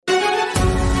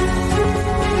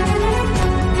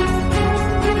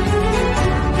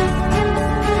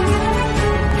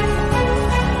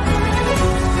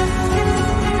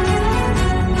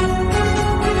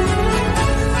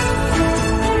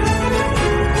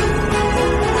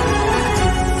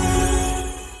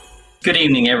Good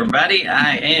evening, everybody.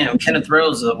 I am Kenneth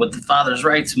Rosa with the Father's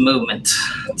Rights Movement.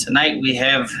 Tonight we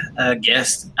have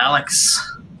guest Alex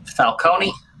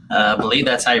Falconi. I believe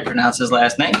that's how you pronounce his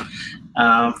last name.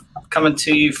 Coming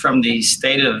to you from the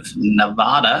state of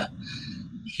Nevada.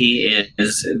 He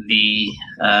is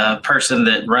the person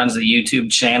that runs the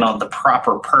YouTube channel, The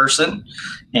Proper Person,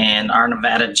 and our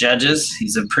Nevada judges.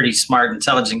 He's a pretty smart,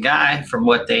 intelligent guy from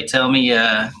what they tell me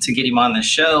to get him on the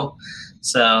show.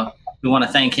 So we want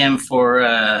to thank him for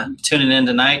tuning in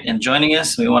tonight and joining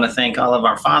us. We want to thank all of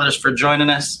our fathers for joining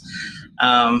us.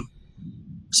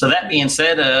 So that being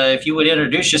said, if you would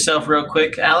introduce yourself real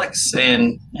quick, Alex,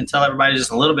 and tell everybody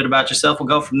just a little bit about yourself, we'll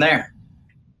go from there.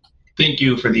 Thank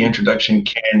you for the introduction,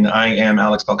 Ken. I am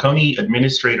Alex Falconi,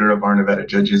 administrator of our Nevada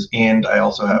judges, and I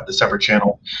also have the separate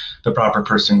channel, The Proper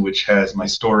Person, which has my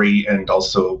story and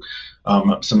also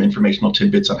some informational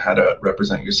tidbits on how to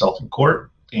represent yourself in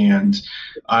court. And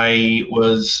I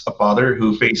was a father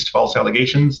who faced false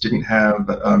allegations, didn't have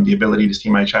the ability to see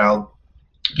my child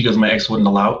because my ex wouldn't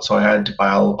allow it. So I had to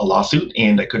file a lawsuit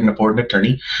and I couldn't afford an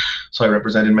attorney. So I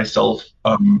represented myself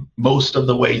most of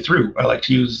the way through. I like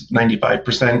to use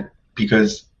 95%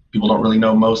 because people don't really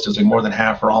know most is like more than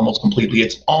half or almost completely.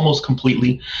 It's almost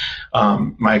completely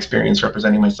my experience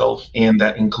representing myself, and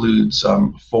that includes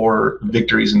 4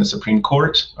 victories in the Supreme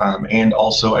Court, and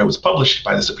also I was published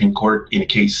by the Supreme Court in a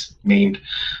case named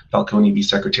Falconi v.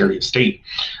 Secretary of State.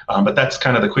 But that's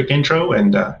kind of the quick intro,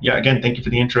 and again, thank you for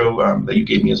the intro that you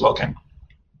gave me as well, Ken.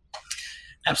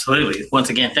 Absolutely. Once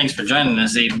again, thanks for joining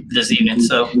us this evening.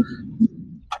 So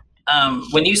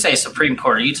when you say Supreme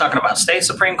Court, are you talking about state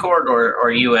Supreme Court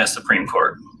or U.S. Supreme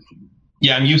Court?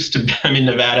 Yeah, I'm in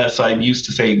Nevada, so I'm used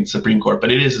to saying Supreme Court,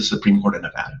 but it is the Supreme Court of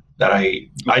Nevada. That I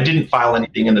didn't file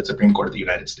anything in the Supreme Court of the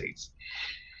United States.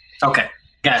 Okay,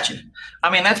 gotcha. I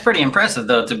mean, that's pretty impressive,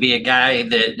 though, to be a guy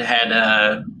that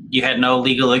had you had no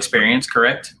legal experience,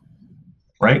 correct?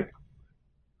 Right.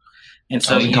 And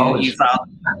so you filed.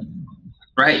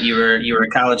 Right, you were a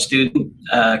college student,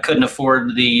 couldn't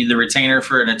afford the retainer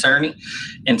for an attorney,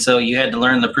 and so you had to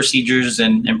learn the procedures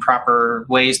and proper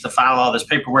ways to file all this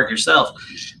paperwork yourself.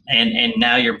 And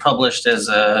now you're published as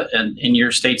in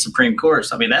your state Supreme Court.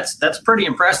 So, I mean, that's pretty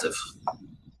impressive.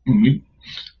 Mm-hmm.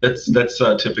 That's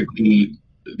typically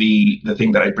the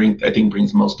thing that I think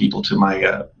brings most people to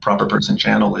my Proper Person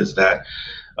channel is that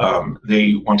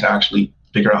they want to actually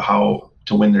figure out how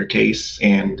to win their case,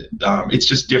 and it's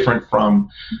just different from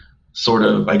sort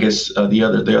of, I guess, the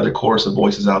other chorus of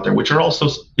voices out there, which are also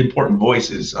important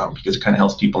voices because it kind of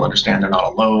helps people understand they're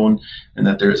not alone and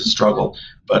that there is a struggle.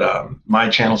 But my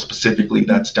channel specifically,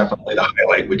 that's definitely the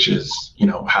highlight, which is,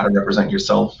 how to represent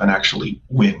yourself and actually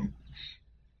win.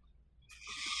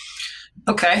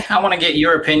 Okay, I want to get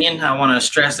your opinion. I want to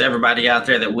stress to everybody out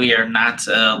there that we are not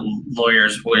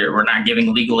lawyers. We're not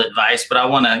giving legal advice, but I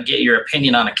want to get your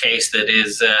opinion on a case that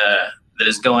is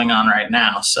going on right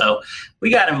now. So we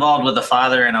got involved with a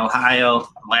father in Ohio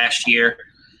last year.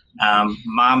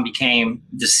 Mom became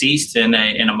deceased in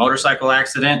a motorcycle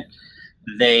accident.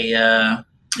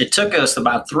 It took us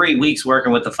about 3 weeks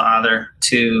working with the father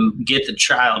to get the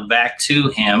child back to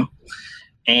him,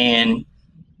 and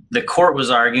the court was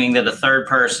arguing that a third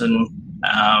person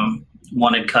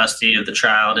wanted custody of the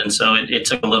child, and so it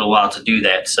took a little while to do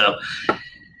that. So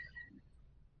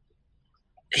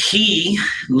he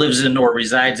lives in or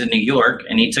resides in New York,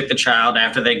 and he took the child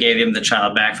after they gave him the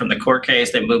child back from the court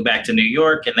case. They moved back to New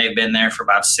York, and they've been there for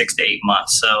about 6 to 8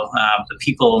 months. So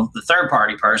the third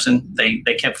party person, they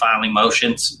kept filing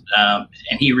motions,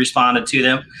 and he responded to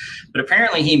them. But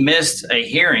apparently he missed a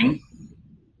hearing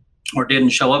or didn't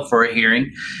show up for a hearing.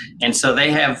 And so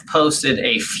they have posted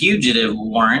a fugitive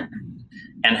warrant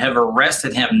and have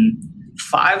arrested him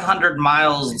 500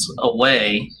 miles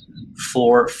away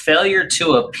for failure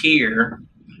to appear,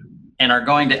 and are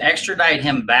going to extradite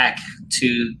him back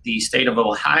to the state of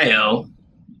Ohio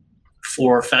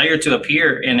for failure to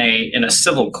appear in a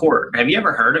civil court. Have you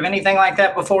ever heard of anything like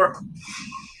that before?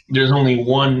 There's only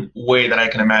one way that I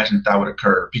can imagine that would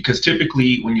occur, because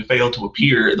typically when you fail to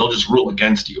appear, they'll just rule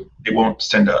against you. They won't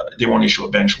issue a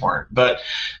bench warrant. But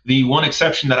the one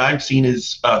exception that I've seen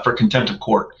is for contempt of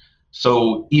court.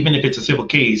 So even if it's a civil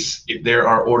case, if there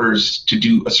are orders to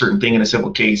do a certain thing in a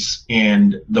civil case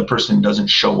and the person doesn't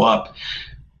show up,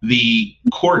 the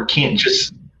court can't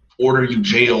just order you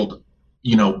jailed,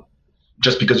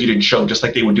 just because you didn't show, just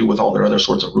like they would do with all their other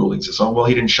sorts of rulings. It's, well,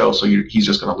 he didn't show, so he's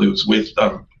just going to lose. With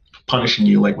punishing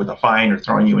you like with a fine or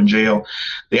throwing you in jail,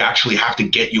 they actually have to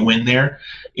get you in there.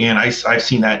 And I've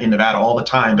seen that in Nevada all the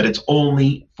time, but it's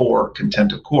only for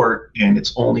contempt of court, and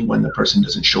it's only when the person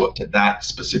doesn't show up to that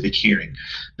specific hearing.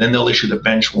 Then they'll issue the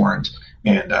bench warrant,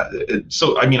 And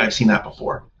so, I mean, I've seen that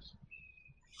before.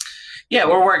 Yeah,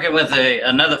 we're working with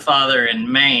another father in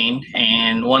Maine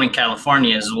and one in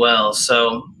California as well.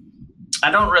 So I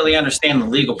don't really understand the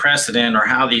legal precedent or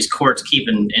how these courts keep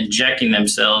injecting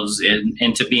themselves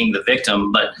into being the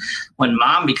victim. But when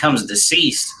mom becomes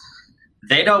deceased,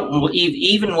 they don't,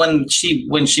 even when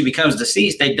she becomes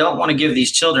deceased, they don't want to give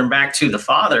these children back to the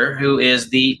father, who is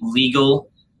the legal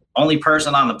only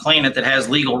person on the planet that has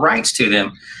legal rights to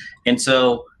them. And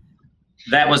so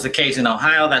that was the case in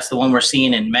Ohio. That's the one we're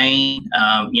seeing in Maine.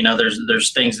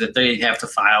 There's things that they have to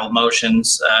file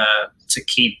motions to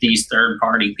keep these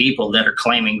third-party people that are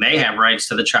claiming they have rights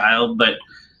to the child. But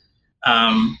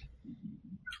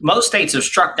most states have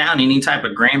struck down any type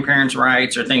of grandparents'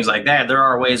 rights or things like that. There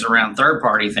are ways around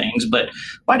third-party things. But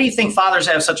why do you think fathers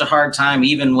have such a hard time,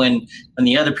 even when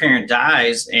the other parent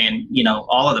dies and,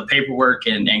 all of the paperwork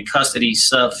and custody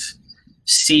stuff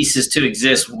ceases to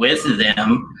exist with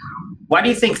them? Why do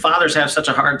you think fathers have such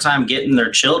a hard time getting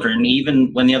their children,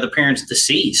 even when the other parent's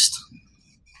deceased?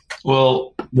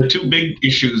 Well, the two big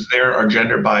issues there are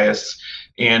gender bias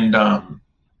and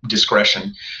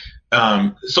discretion.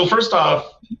 So first off,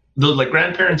 the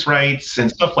grandparents' rights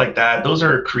and stuff like that, those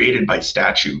are created by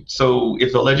statute. So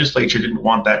if the legislature didn't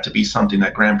want that to be something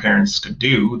that grandparents could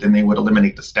do, then they would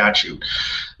eliminate the statute.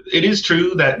 It is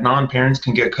true that non-parents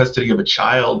can get custody of a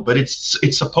child, but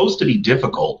it's supposed to be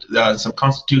difficult. Some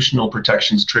constitutional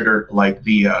protections trigger, like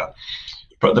the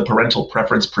parental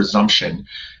preference presumption,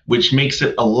 which makes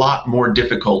it a lot more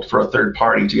difficult for a third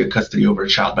party to get custody over a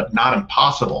child, but not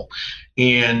impossible.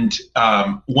 And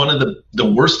one of the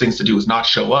worst things to do is not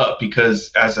show up,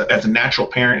 because as a natural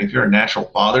parent, if you're a natural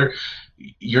father,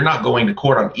 you're not going to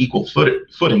court on equal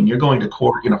footing. You're going to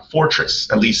court in a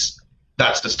fortress. At least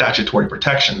that's the statutory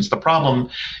protections. The problem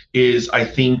is, I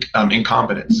think,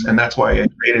 incompetence. And that's why I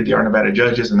created the Nevada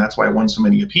judges, and that's why I won so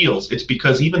many appeals. It's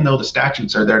because even though the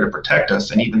statutes are there to protect us,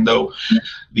 and even though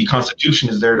the Constitution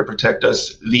is there to protect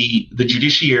us, the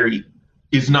judiciary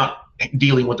is not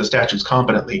dealing with the statutes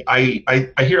competently. I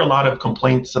hear a lot of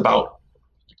complaints about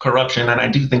corruption, and I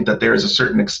do think that there is a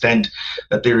certain extent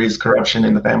that there is corruption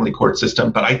in the family court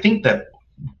system, but I think that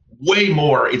way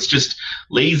more, it's just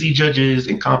lazy judges,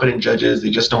 incompetent judges.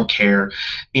 They just don't care.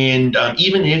 And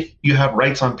even if you have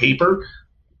rights on paper,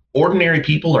 ordinary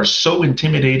people are so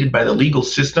intimidated by the legal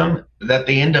system that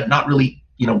they end up not really,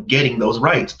 getting those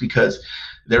rights, because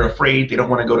they're afraid. They don't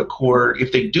want to go to court.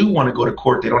 If they do want to go to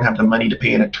court, they don't have the money to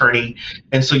pay an attorney.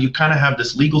 And so you kind of have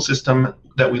this legal system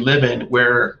that we live in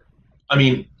where,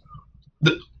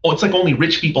 it's like only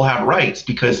rich people have rights,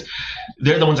 because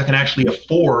they're the ones that can actually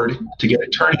afford to get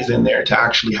attorneys in there to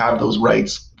actually have those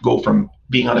rights go from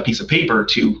being on a piece of paper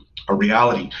to a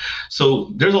reality.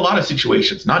 So there's a lot of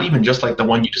situations, not even just like the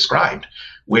one you described,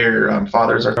 where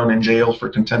fathers are thrown in jail for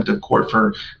contempt of court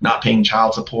for not paying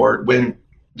child support when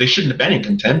they shouldn't have been in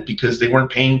contempt, because they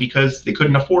weren't paying because they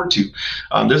couldn't afford to.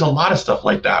 There's a lot of stuff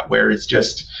like that where it's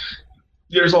just,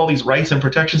 there's all these rights and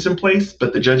protections in place,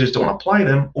 but the judges don't apply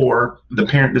them, or the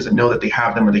parent doesn't know that they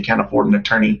have them, or they can't afford an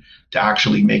attorney to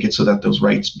actually make it so that those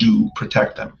rights do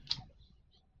protect them.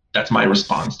 That's my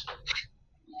response.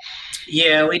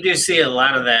 Yeah, we do see a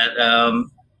lot of that.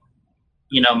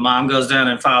 Mom goes down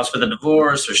and files for the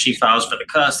divorce, or she files for the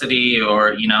custody, or,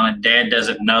 and dad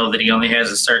doesn't know that he only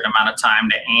has a certain amount of time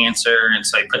to answer. And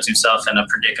so he puts himself in a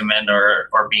predicament or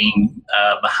being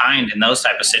behind in those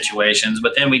type of situations.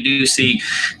 But then we do see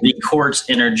the courts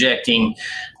interjecting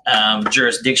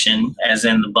jurisdiction, as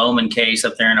in the Bowman case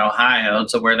up there in Ohio,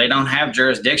 to where they don't have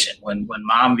jurisdiction. When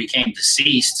mom became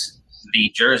deceased,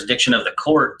 the jurisdiction of the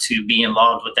court to be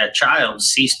involved with that child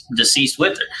deceased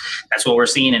with her. That's what we're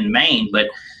seeing in Maine. But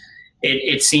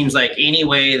it seems like any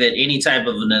way that any type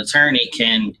of an attorney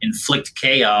can inflict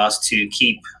chaos to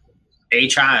keep a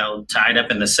child tied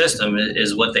up in the system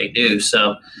is what they do.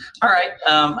 So, all right.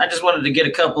 I just wanted to get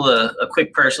a couple of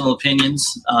quick personal opinions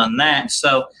on that.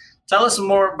 So tell us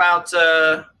more about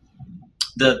the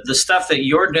stuff that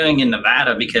you're doing in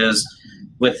Nevada, because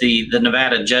with the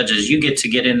Nevada judges, you get to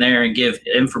get in there and give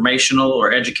informational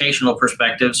or educational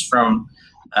perspectives from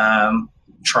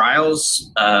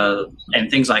trials and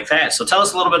things like that. So tell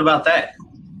us a little bit about that.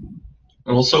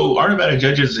 Well, so our Nevada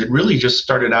judges, it really just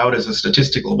started out as a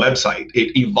statistical website.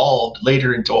 It evolved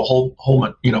later into a whole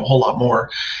lot more.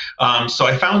 So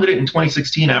I founded it in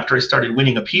 2016 after I started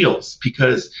winning appeals,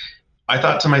 because I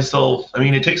thought to myself,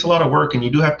 it takes a lot of work and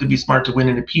you do have to be smart to win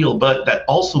an appeal, but that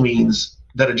also means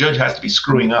that a judge has to be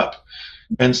screwing up.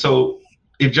 And so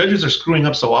if judges are screwing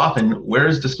up so often,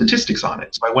 where's the statistics on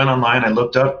it? So I went online, I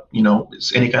looked up,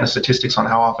 any kind of statistics on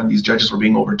how often these judges were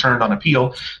being overturned on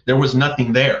appeal. There was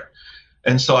nothing there.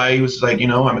 And so I was like,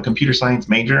 I'm a computer science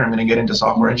major. I'm going to get into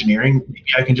software engineering. Maybe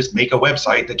I can just make a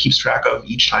website that keeps track of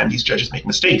each time these judges make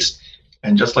mistakes.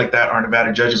 And just like that, Our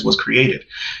Nevada Judges was created.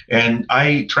 And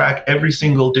I track every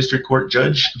single district court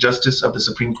judge, justice of the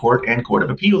Supreme Court, and Court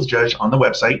of Appeals judge on the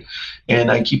website.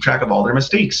 And I keep track of all their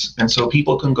mistakes. And so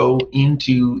people can go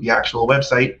into the actual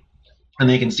website and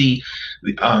they can see,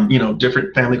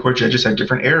 different family court judges have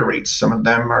different error rates. Some of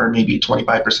them are maybe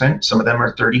 25%. Some of them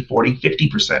are 30, 40,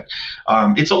 50%.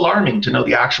 It's alarming to know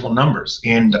the actual numbers.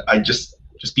 And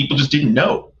people just didn't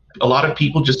know. A lot of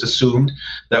people just assumed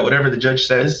that whatever the judge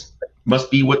says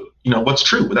must be what's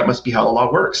true. That must be how the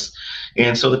law works.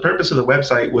 And so the purpose of the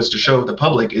website was to show the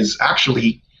public is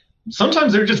actually,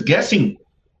 sometimes they're just guessing.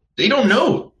 They don't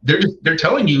know. They're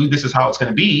telling you this is how it's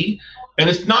going to be. And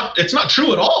it's not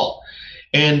true at all.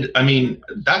 And I mean,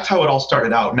 that's how it all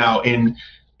started out. Now in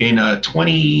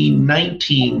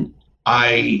 2019,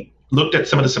 I looked at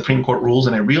some of the Supreme Court rules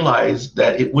and I realized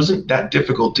that it wasn't that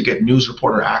difficult to get news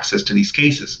reporter access to these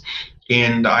cases.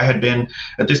 And I had been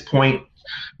at this point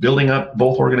building up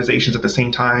both organizations at the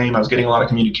same time. I was getting a lot of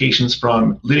communications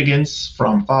from litigants,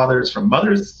 from fathers, from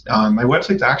mothers. My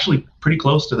website's actually pretty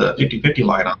close to the 50-50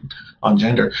 line on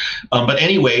gender. But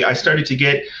anyway, I started to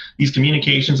get these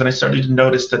communications and I started to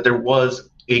notice that there was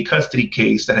a custody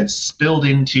case that had spilled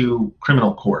into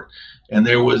criminal court. And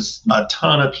there was a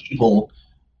ton of people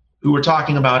who were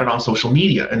talking about it on social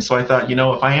media. And so I thought,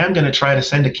 if I am going to try to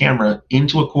send a camera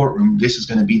into a courtroom, this is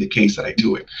going to be the case that I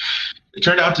do it. It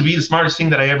turned out to be the smartest thing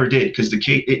that I ever did because the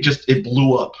case, it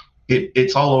blew up.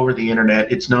 It's all over the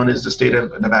internet. It's known as the state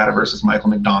of Nevada versus Michael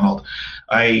McDonald.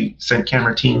 I sent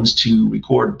camera teams to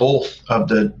record both of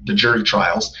the jury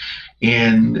trials,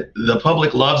 and the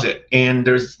public loves it. And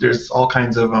there's all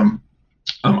kinds of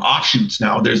offshoots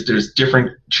now. There's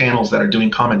different channels that are doing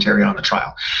commentary on the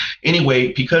trial.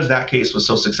 Anyway, because that case was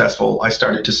so successful, I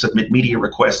started to submit media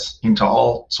requests into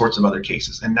all sorts of other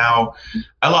cases. And now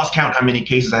I lost count how many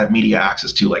cases I have media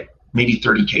access to, like maybe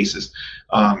 30 cases.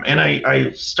 And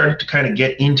I started to kind of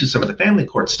get into some of the family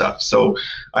court stuff. So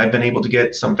I've been able to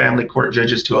get some family court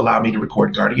judges to allow me to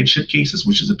record guardianship cases,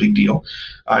 which is a big deal.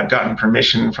 I've gotten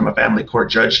permission from a family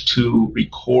court judge to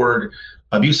record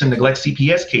abuse and neglect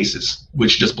CPS cases,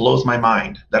 which just blows my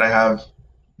mind that I have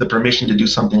the permission to do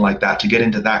something like that, to get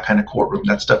into that kind of courtroom.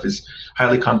 That stuff is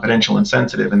highly confidential and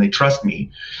sensitive, and they trust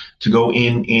me to go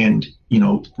in and,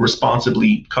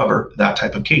 responsibly cover that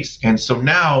type of case. And so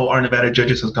now Our Nevada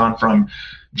Judges has gone from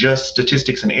just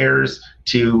statistics and errors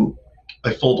to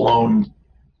a full-blown,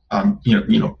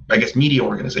 I guess, media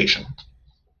organization.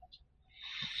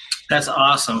 That's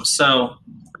awesome. So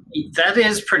that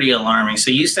is pretty alarming.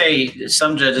 So you say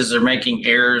some judges are making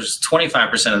errors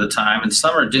 25% of the time, and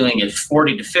some are doing it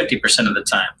 40 to 50% of the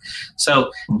time. So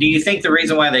do you think the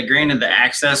reason why they granted the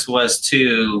access was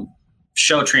to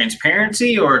show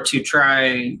transparency, or to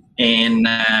try and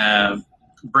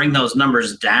bring those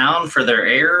numbers down for their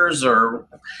errors? Or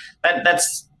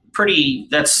that's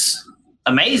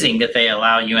amazing that they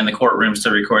allow you in the courtrooms to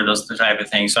record those type of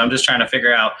things. So I'm just trying to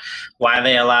figure out why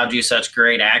they allowed you such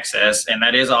great access. And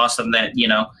that is awesome that,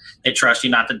 they trust you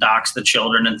not to dox the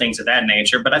children and things of that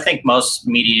nature. But I think most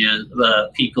media,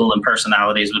 the people and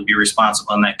personalities would be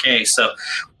responsible in that case. So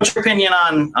what's your opinion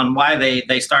on why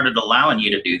they started allowing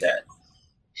you to do that?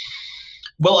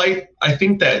 Well, I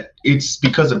think that it's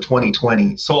because of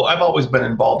 2020. So I've always been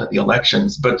involved in the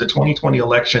elections, but the 2020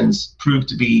 elections proved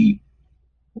to be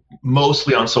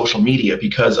mostly on social media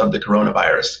because of the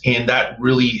coronavirus. And that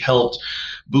really helped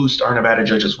boost Our Nevada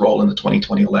Judges' role in the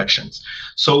 2020 elections.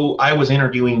 So I was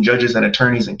interviewing judges and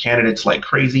attorneys and candidates like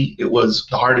crazy. It was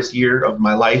the hardest year of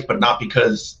my life, but not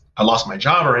because I lost my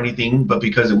job or anything, but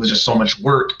because it was just so much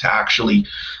work to actually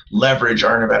leverage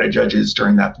Our Nevada Judges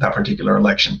during that particular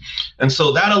election. And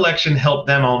so that election helped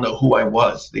them all know who I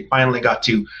was. They finally got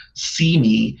to see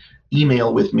me,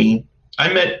 email with me.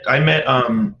 I met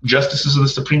justices of the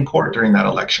Supreme Court during that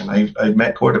election. I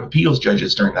met Court of Appeals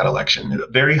judges during that election,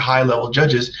 very high level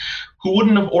judges who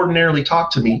wouldn't have ordinarily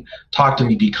talked to me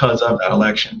because of that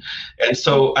election. And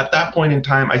so at that point in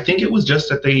time, I think it was just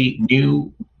that they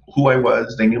knew who I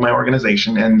was, they knew my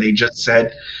organization, and they just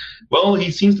said, well,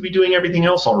 he seems to be doing everything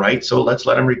else all right, so let's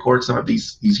let him record some of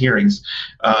these hearings.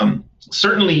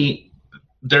 Certainly,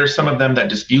 there's some of them that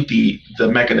dispute the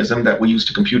mechanism that we use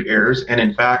to compute errors, and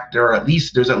in fact,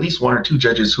 there's at least one or two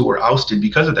judges who were ousted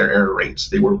because of their error rates.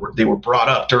 They were brought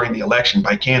up during the election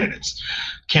by candidates.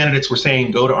 Candidates were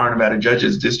saying, "Go to Our Nevada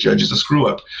Judges. This judge is a screw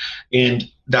up," and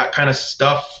that kind of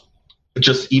stuff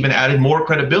just even added more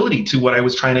credibility to what I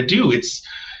was trying to do.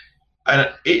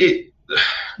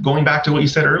 going back to what you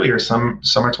said earlier, some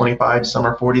are 25, some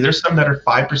are 40. There's some that are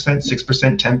 5%,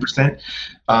 6%,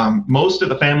 10%. Most of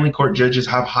the family court judges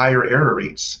have higher error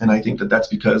rates, and I think that that's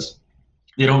because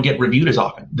they don't get reviewed as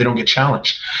often. They don't get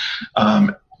challenged,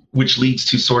 which leads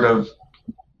to sort of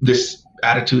this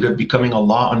attitude of becoming a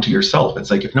law unto yourself.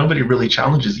 It's like, if nobody really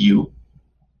challenges you,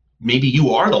 maybe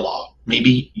you are the law.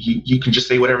 Maybe you can just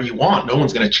say whatever you want. No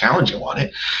one's going to challenge you on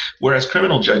it. Whereas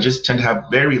criminal judges tend to have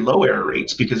very low error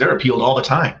rates because they're appealed all the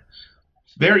time.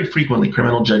 Very frequently,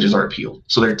 criminal judges are appealed.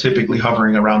 So they're typically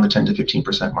hovering around the 10 to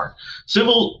 15% mark.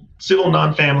 Civil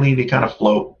non-family, they kind of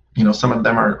float. Some of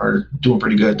them are doing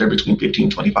pretty good. They're between 15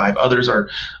 and 25. Others are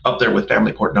up there with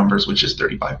family court numbers, which is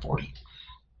 35, 40.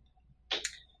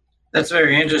 That's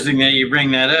very interesting that you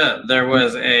bring that up. There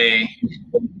was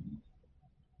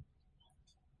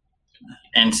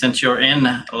and since you're in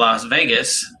Las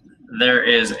Vegas, there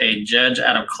is a judge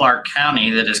out of Clark County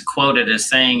that is quoted as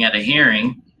saying at a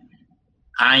hearing,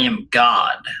 "I am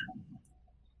God."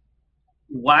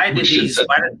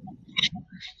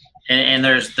 And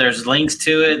there's links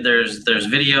to it. There's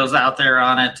videos out there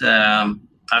on it.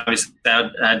 Obviously,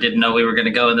 I didn't know we were going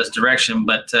to go in this direction,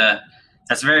 but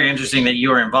that's very interesting that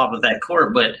you were involved with that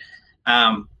court. But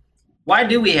why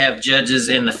do we have judges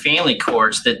in the family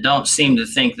courts that don't seem to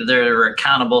think that they're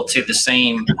accountable to the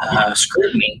same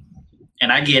scrutiny?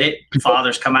 And I get it.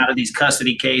 Fathers come out of these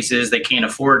custody cases. They can't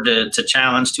afford to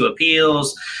challenge to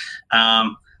appeals.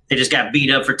 They just got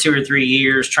beat up for 2 or 3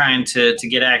 years trying to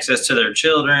get access to their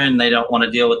children. They don't want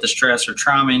to deal with the stress or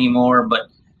trauma anymore. But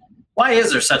why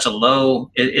is there such a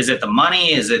low? Is it the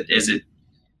money? Is it?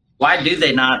 Why do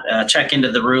they not check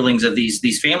into the rulings of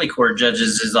these family court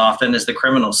judges as often as the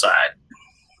criminal side?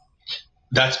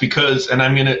 That's because, and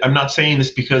I'm not saying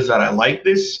this because that I like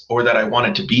this or that I want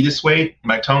it to be this way.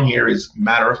 My tone here is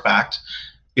matter of fact.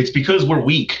 It's because we're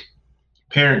weak.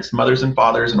 Parents, mothers and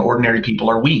fathers, and ordinary people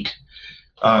are weak.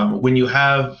 When you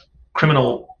have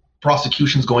criminal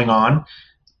prosecutions going on,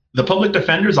 the public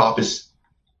defender's office,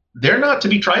 they're not to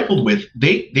be trifled with.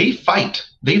 They fight.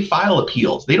 They file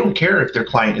appeals. They don't care if their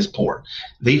client is poor.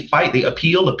 They fight. They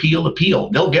appeal.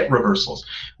 They'll get reversals.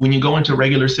 When you go into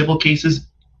regular civil cases,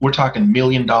 we're talking $1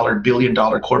 million, $1 billion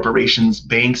corporations,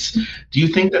 banks. Do you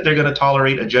think that they're going to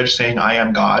tolerate a judge saying, "I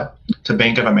am God" to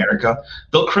Bank of America?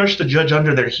 They'll crush the judge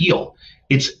under their heel.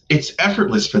 It's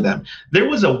effortless for them. There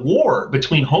was a war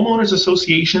between homeowners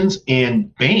associations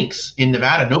and banks in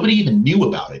Nevada. Nobody even knew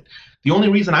about it. The only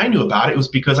reason I knew about it was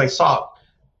because I saw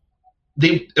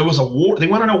there was a war. They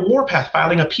went on a war path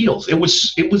filing appeals. It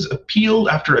was appeal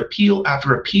after appeal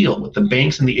after appeal with the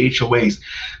banks and the HOAs,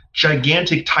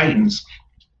 gigantic titans.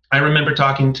 I remember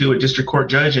talking to a district court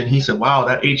judge, and he said, "Wow,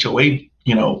 that HOA,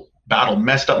 battle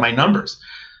messed up my numbers."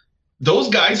 Those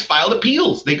guys filed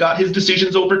appeals. They got his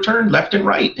decisions overturned left and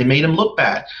right. It made him look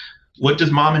bad. What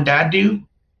does mom and dad do?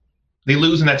 They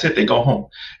lose, and that's it. They go home.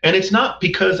 And it's not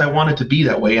because I want it to be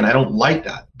that way, and I don't like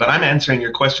that. But I'm answering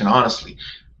your question honestly.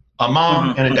 A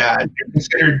mom and a dad are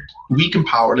considered weak and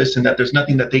powerless, and that there's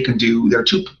nothing that they can do. They're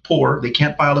too poor. They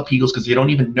can't file appeals because they don't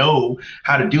even know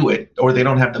how to do it, or they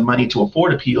don't have the money to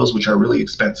afford appeals, which are really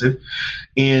expensive.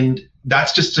 And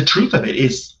that's just the truth of it.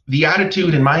 Is the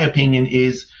attitude, in my opinion,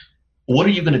 is, what are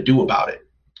you going to do about it?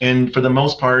 And for the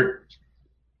most part,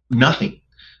 nothing.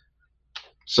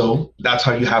 So that's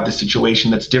how you have the situation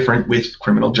that's different with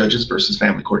criminal judges versus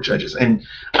family court judges. And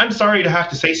I'm sorry to have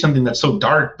to say something that's so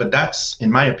dark, but that's, in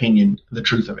my opinion, the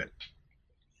truth of it.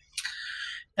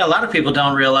 A lot of people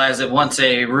don't realize that once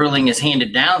a ruling is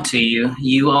handed down to you,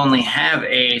 you only have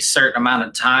a certain amount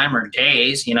of time or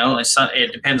days.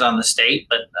 It depends on the state,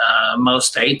 but most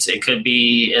states, it could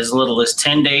be as little as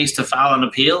 10 days to file an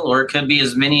appeal, or it could be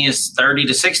as many as 30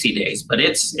 to 60 days. But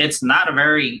it's not a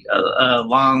very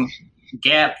long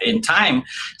gap in time.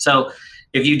 So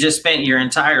if you just spent your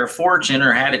entire fortune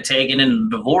or had it taken in a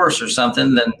divorce or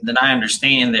something, then I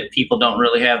understand that people don't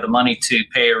really have the money to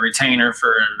pay a retainer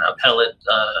for an appellate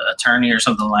attorney or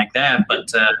something like that.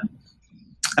 But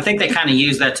I think they kind of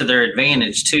use that to their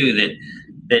advantage too.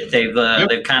 That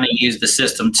they've kind of used the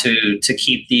system to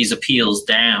keep these appeals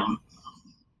down.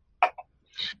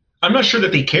 I'm not sure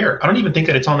that they care. I don't even think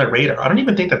that it's on their radar. I don't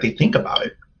even think that they think about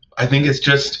it. I think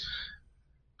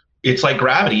it's like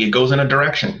gravity. It goes in a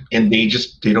direction, and they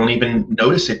don't even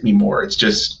notice it anymore. It's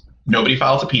just nobody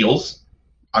files appeals.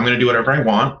 I'm going to do whatever I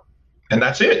want, and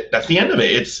that's it. That's the end of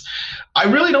it. I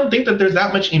really don't think that there's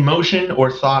that much emotion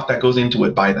or thought that goes into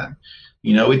it by them.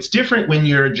 It's different when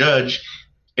you're a judge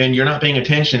and you're not paying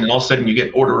attention, and all of a sudden you get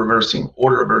order reversing,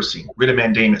 writ of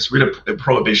mandamus, writ of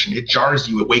prohibition. It jars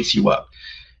you. It wakes you up.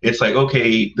 It's like,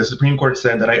 okay, the Supreme Court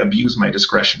said that I abused my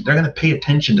discretion. They're going to pay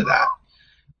attention to that.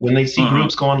 When they see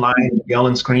groups go online and yell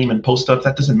and scream and post stuff,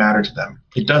 that doesn't matter to them.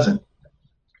 It doesn't.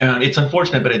 It's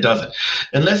unfortunate, but it doesn't.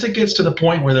 Unless it gets to the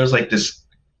point where there's like this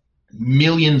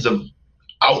millions of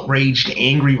outraged,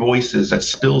 angry voices that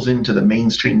spills into the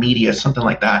mainstream media, something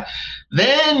like that,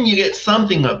 then you get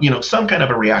something of, some kind of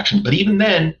a reaction. But even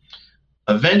then,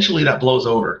 eventually that blows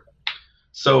over.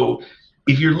 So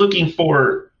if you're looking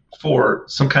for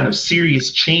some kind of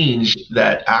serious change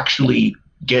that actually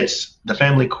gets the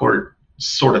family court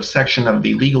sort of section of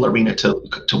the legal arena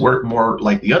to work more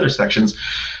like the other sections,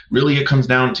 really it comes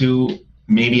down to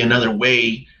maybe another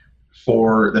way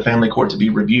for the family court to be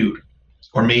reviewed.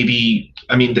 Or maybe,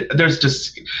 there's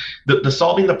just, the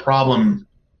solving the problem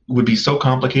would be so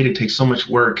complicated, takes so much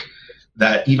work,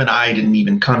 that even I didn't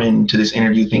even come into this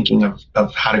interview thinking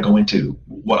of how to go into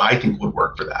what I think would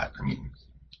work for that.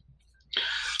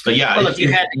 But yeah. Well, if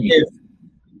you had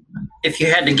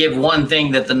to give one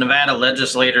thing that the Nevada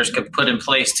legislators could put in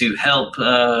place to help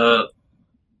the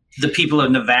people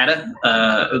of Nevada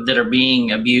that are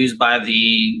being abused by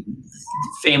the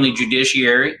family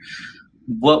judiciary,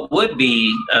 what would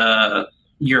be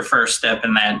your first step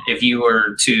in that if you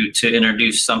were to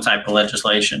introduce some type of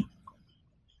legislation?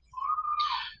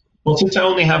 Well, since I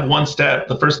only have one step,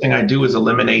 the first thing I do is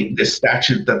eliminate this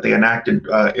statute that they enacted,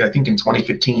 I think in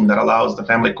 2015, that allows the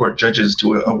family court judges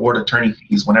to award attorney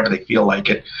fees whenever they feel like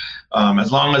it.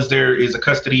 As long as there is a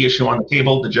custody issue on the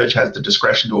table, the judge has the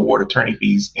discretion to award attorney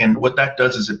fees. And what that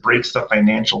does is it breaks the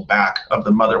financial back of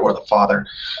the mother or the father.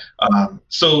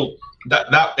 So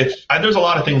there's a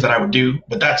lot of things that I would do,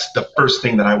 but that's the first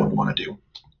thing that I would want to do.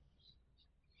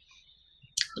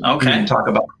 Okay. We can talk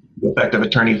about the effect of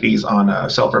attorney fees on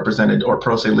self-represented or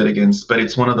pro se litigants, but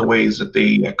it's one of the ways that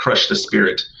they crush the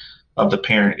spirit of the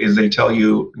parent. Is they tell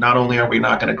you, not only are we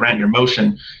not going to grant your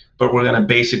motion, but we're going to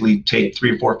basically take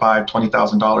 $3,000, $4,000, $5,000,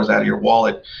 $20,000 out of your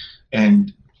wallet,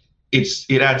 and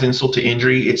it adds insult to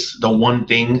injury. It's the one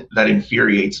thing that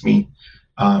infuriates me.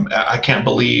 I can't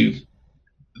believe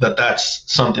that that's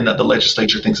something that the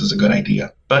legislature thinks is a good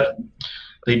idea, but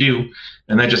they do.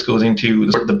 And that just goes into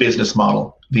the business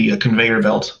model, the conveyor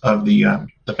belt of the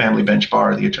family bench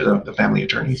bar, the family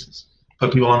attorneys.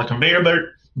 Put people on the conveyor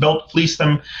belt, fleece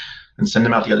them, and send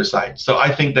them out the other side. So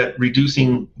I think that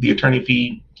reducing the attorney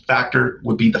fee factor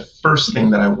would be the first thing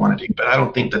that I want to do, but I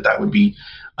don't think that would be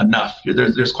enough.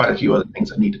 There's quite a few other things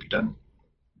that need to be done.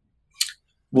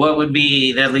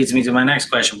 That leads me to my next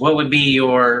question. What would be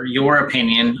your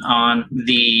opinion on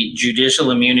the judicial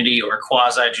immunity or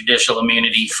quasi-judicial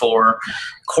immunity for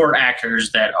court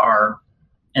actors that are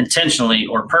intentionally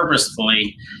or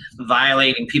purposefully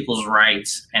violating people's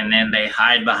rights, and then they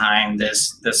hide behind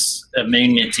this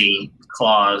immunity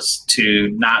clause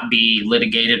to not be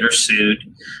litigated or sued,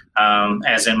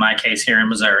 as in my case here in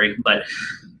Missouri? But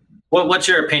what's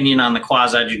your opinion on the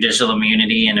quasi-judicial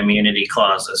immunity and immunity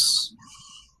clauses?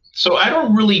 So I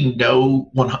don't really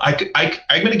know. I'm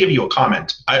going to give you a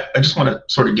comment. I just want to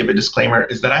sort of give a disclaimer,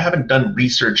 is that I haven't done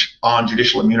research on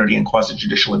judicial immunity and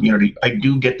quasi-judicial immunity. I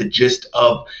do get the gist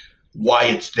of why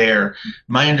it's there.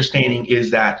 My understanding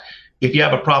is that if you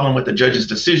have a problem with the judge's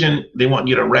decision, they want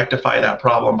you to rectify that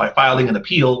problem by filing an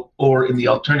appeal, or in the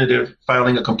alternative,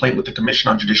 filing a complaint with the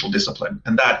Commission on Judicial Discipline.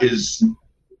 And that is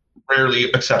rarely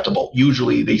acceptable.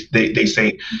 Usually they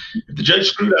say, if the judge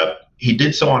screwed up, he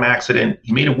did so on accident,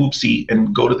 he made a whoopsie,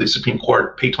 and go to the Supreme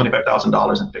Court, pay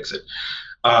 $25,000 and fix it.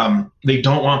 They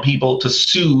don't want people to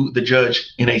sue the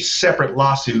judge in a separate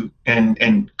lawsuit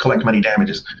and collect money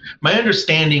damages. My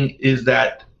understanding is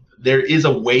that there is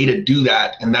a way to do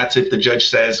that, and that's if the judge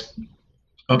says,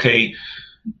 okay,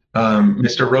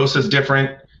 Mr. Rosa's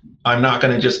different. I'm not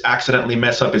going to just accidentally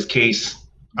mess up his case.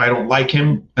 I don't like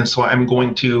him, and so I'm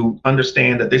going to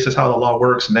understand that this is how the law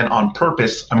works, and then on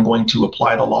purpose, I'm going to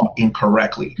apply the law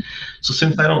incorrectly. So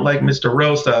since I don't like Mr.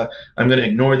 Rosa, I'm going to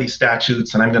ignore these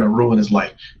statutes, and I'm going to ruin his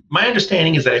life. My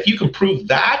understanding is that if you can prove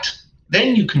that,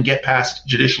 then you can get past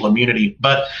judicial immunity.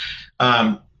 But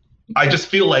I just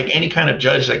feel like any kind of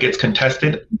judge that gets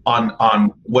contested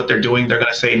on what they're doing, they're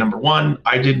going to say, number one,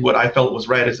 I did what I felt was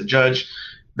right as a judge.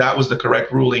 That was the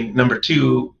correct ruling. Number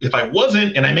two, if I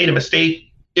wasn't and I made a mistake,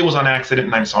 it was on accident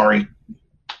and I'm sorry.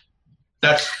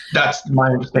 That's my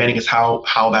understanding is how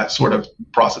that sort of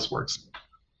process works.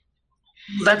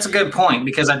 That's a good point,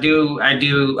 because I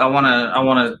want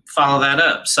to follow that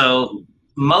up. So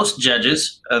most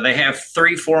judges, they have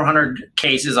 300-400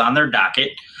 cases on their docket.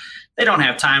 They don't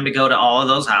have time to go to all of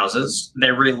those houses.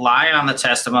 They rely on the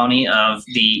testimony of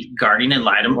the guardian ad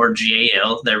litem, or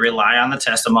GAL. They rely on the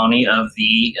testimony of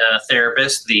the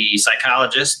therapist, the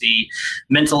psychologist, the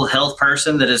mental health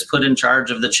person that is put in charge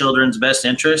of the children's best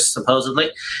interests, supposedly.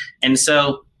 And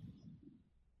so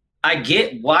I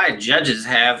get why judges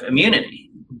have immunity,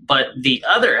 but the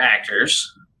other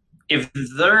actors, if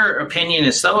their opinion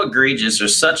is so egregious or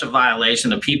such a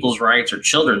violation of people's rights or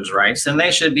children's rights, then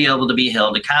they should be able to be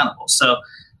held accountable. So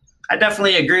I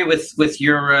definitely agree with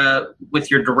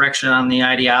your direction on the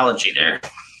ideology there.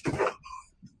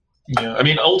 Yeah, I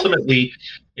mean, ultimately,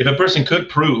 if a person could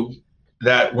prove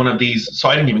that one of these, so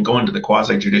I didn't even go into the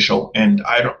quasi-judicial, and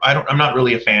I'm not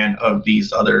really a fan of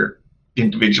these other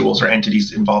individuals or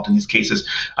entities involved in these cases.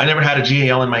 I never had a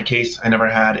GAL in my case. I never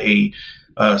had a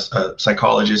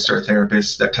psychologist or a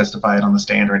therapist that testified on the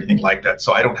stand or anything like that.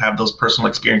 So I don't have those personal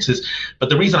experiences. But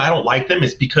the reason I don't like them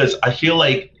is because I feel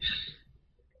like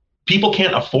people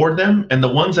can't afford them, and the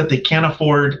ones that they can't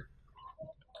afford,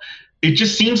 it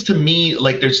just seems to me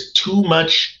like there's too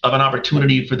much of an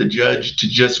opportunity for the judge to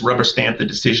just rubber stamp the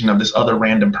decision of this other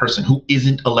random person who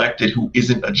isn't elected, who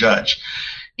isn't a judge.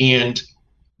 And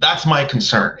that's my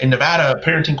concern. In Nevada,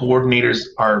 parenting coordinators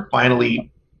are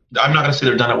finally, I'm not going to say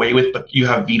they're done away with, but you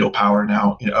have veto power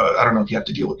now. I don't know if you have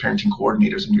to deal with parenting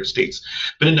coordinators in your states,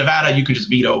 but in Nevada, you can just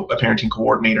veto a parenting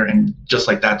coordinator, and just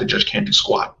like that, the judge can't do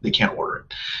squat. They can't order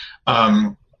it.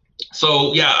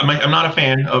 So yeah, I'm not a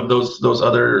fan of those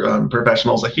other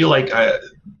professionals. I feel like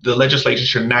the legislature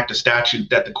should enact a statute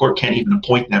that the court can't even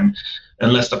appoint them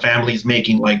unless the family is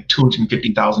making like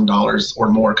 $250,000 or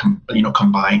more,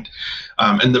 combined.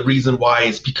 And the reason why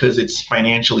is because it's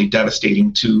financially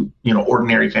devastating to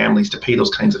ordinary families to pay those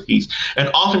kinds of fees. And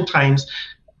oftentimes,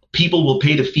 people will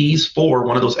pay the fees for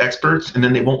one of those experts, and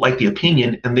then they won't like the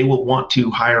opinion, and they will want to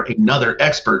hire another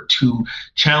expert to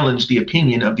challenge the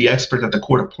opinion of the expert that the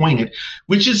court appointed,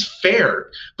 which is fair.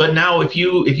 But now if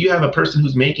you have a person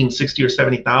who's making $60,000 or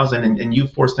 $70,000 and you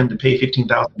force them to pay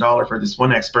 $15,000 for this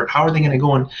one expert, how are they going to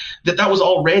go on? That was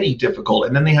already difficult.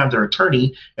 And then they have their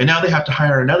attorney, and now they have to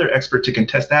hire another expert to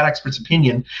contest that expert's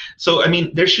opinion. So, I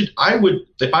mean, if I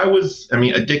was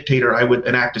a dictator, I would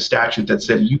enact a statute that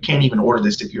said you can't even order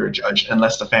this if you're a judge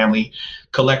unless the family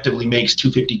collectively makes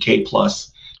 $250K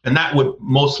plus. And that would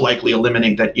most likely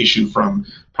eliminate that issue from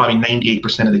probably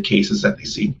 98% of the cases that they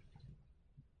see.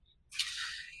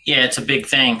 Yeah, it's a big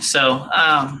thing. So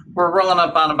we're rolling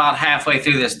up on about halfway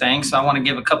through this thing. So I want to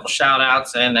give a couple shout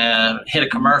outs and hit a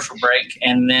commercial break,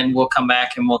 and then we'll come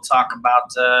back and we'll talk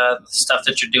about the stuff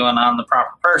that you're doing on the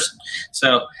proper person.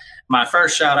 So my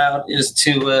first shout out is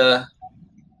to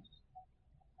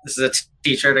this is a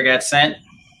t-shirt I got sent.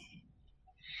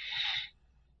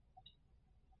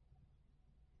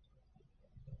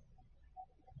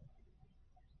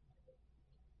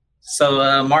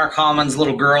 So Mark Hallman's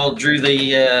little girl drew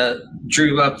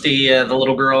up the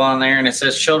little girl on there, and it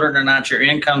says, "Children are not your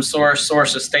income source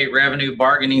of state revenue,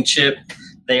 bargaining chip.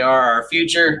 They are our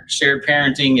future. Shared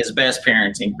parenting is best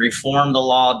parenting.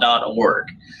 Reformthelaw.org."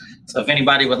 So if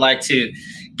anybody would like to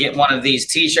get one of these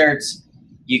T-shirts,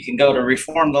 you can go to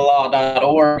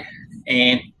reformthelaw.org,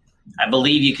 and I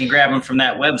believe you can grab them from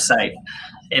that website.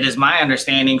 It is my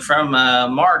understanding from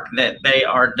Mark that they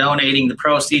are donating the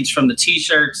proceeds from the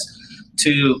T-shirts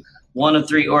to one of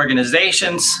three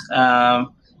organizations: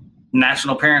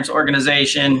 National Parents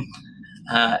Organization,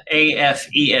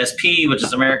 AFESP, which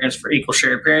is Americans for Equal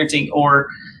Shared Parenting, or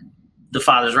the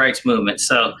Father's Rights Movement.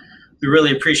 So we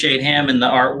really appreciate him and the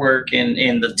artwork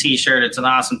and the T-shirt. It's an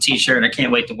awesome T-shirt. I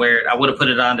can't wait to wear it. I would have put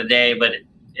it on today, but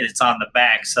it's on the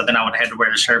back, so then I would have had to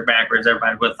wear the shirt backwards.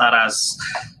 Everybody would have thought I was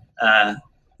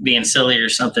being silly or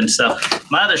something. So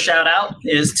my other shout out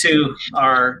is to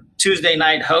our Tuesday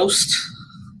night host,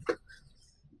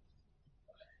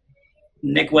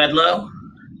 Nick Wedlow.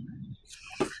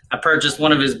 I purchased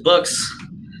one of his books.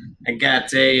 I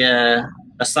got a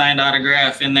signed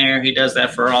autograph in there. He does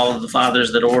that for all of the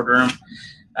fathers that order them,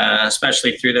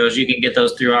 especially through those. You can get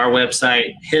those through our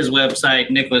website, his website,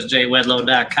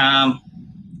 nicholasjwedlow.com.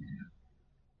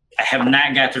 I have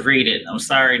not got to read it. I'm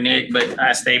sorry, Nick, but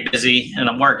I stay busy and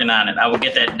I'm working on it. I will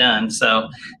get that done. So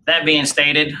that being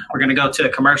stated, we're going to go to a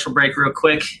commercial break real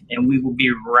quick, and we will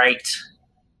be right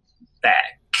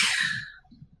back.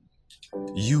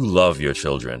 You love your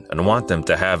children and want them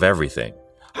to have everything.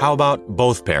 How about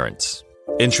both parents?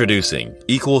 Introducing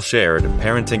Equal Shared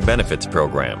Parenting Benefits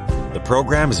Program. The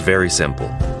program is very simple.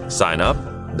 Sign up,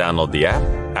 download the app,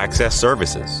 access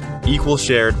services. Equal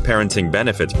Shared Parenting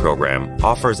Benefits Program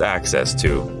offers access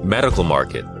to medical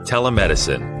market,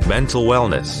 telemedicine, mental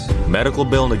wellness, medical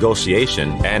bill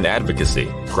negotiation and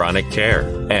advocacy, chronic care,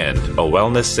 and a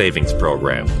wellness savings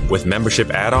program with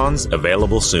membership add-ons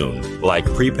available soon, like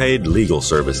prepaid legal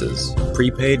services,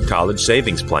 prepaid college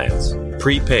savings plans,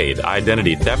 prepaid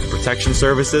identity theft protection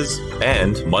services,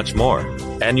 and much more.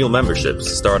 Annual memberships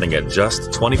starting at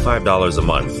just $25 a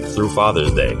month through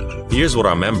Father's Day. Here's what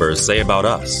our members say about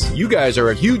us. You guys are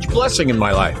a huge blessing in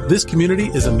my life. This community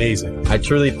is amazing. I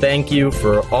truly thank you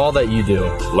for all that you do.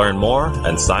 Learn more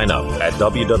and sign up at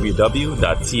www.tfrm.org.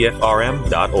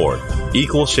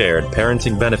 Equal Shared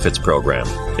Parenting Benefits Program.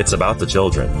 It's about the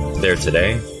children, their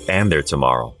today and their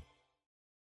tomorrow.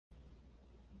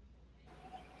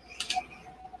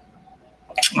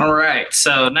 All right.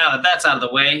 So now that that's out of the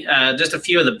way, just a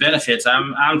few of the benefits.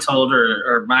 I'm told,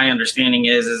 or my understanding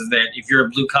is that if you're a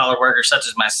blue collar worker such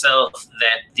as myself,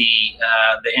 that the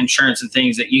insurance and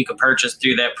things that you could purchase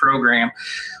through that program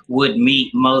would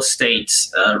meet most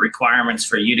states' requirements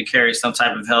for you to carry some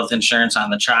type of health insurance on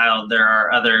the child. There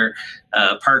are other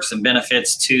perks and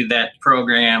benefits to that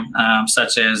program,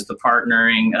 such as the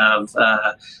partnering of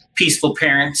peaceful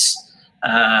parents.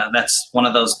 That's one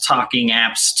of those talking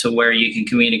apps to where you can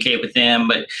communicate with them,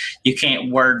 but you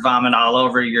can't word vomit all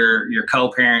over your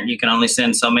co-parent. You can only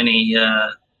send so many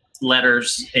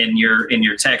letters in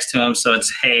your text to them. So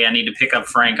it's, hey, I need to pick up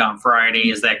Frank on Friday.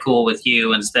 Is that cool with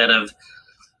you? Instead of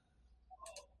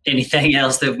anything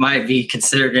else that might be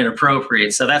considered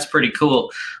inappropriate. So that's pretty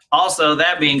cool. Also,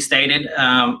 that being stated,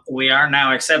 we are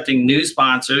now accepting new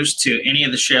sponsors to any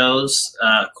of the shows,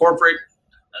 corporate,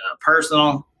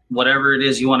 personal, whatever it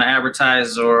is you want to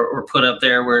advertise or put up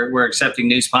there. We're accepting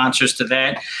new sponsors to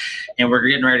that, and we're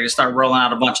getting ready to start rolling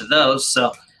out a bunch of those.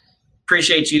 So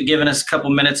appreciate you giving us a couple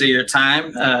minutes of your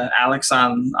time, Alex,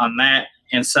 on that.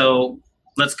 And so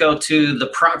let's go to the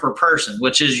proper person,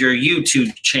 which is your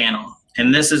YouTube channel.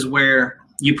 And this is where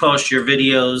you post your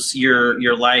videos,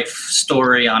 your life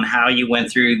story on how you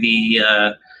went through the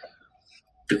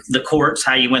courts,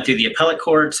 how you went through the appellate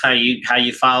courts, how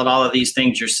you filed all of these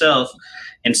things yourself.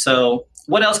 And so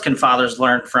what else can fathers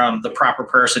learn from the Proper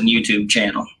Person YouTube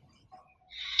channel?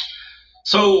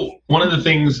 So one of the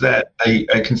things that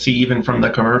I can see even from the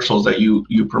commercials that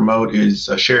you promote is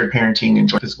shared parenting and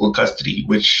joint physical custody,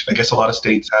 which I guess a lot of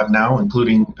states have now,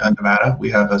 including Nevada. We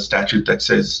have a statute that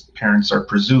says parents are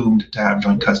presumed to have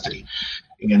joint custody,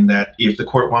 and that if the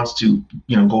court wants to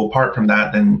go apart from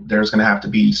that, then there's going to have to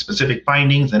be specific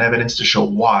findings and evidence to show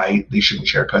why they shouldn't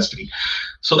share custody.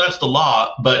 So that's the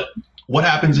law. But what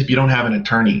happens if you don't have an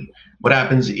attorney? What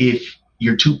happens if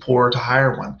you're too poor to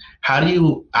hire one? How do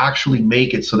you actually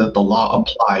make it so that the law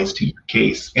applies to your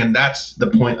case? And that's the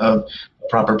point of the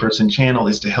Proper Person channel,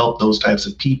 is to help those types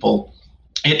of people.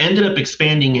 It ended up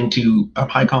expanding into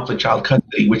high conflict child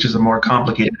custody, which is a more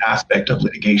complicated aspect of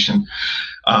litigation.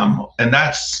 And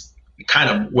that's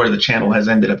kind of where the channel has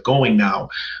ended up going now,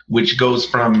 which goes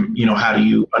from, how do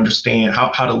you understand how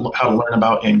to learn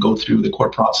about and go through the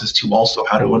court process, to also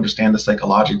how to understand the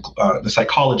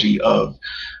psychology of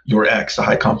your ex, a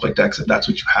high conflict ex, if that's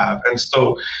what you have. And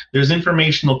so there's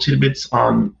informational tidbits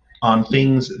on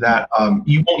things that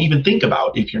you won't even think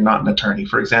about if you're not an attorney.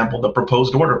 For example, the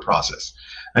proposed order process.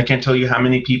 I can't tell you how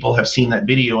many people have seen that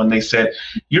video and they said,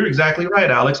 "You're exactly right,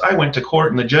 Alex. I went to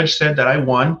court and the judge said that I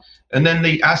won." And then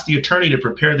they asked the attorney to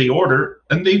prepare the order,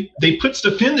 and they put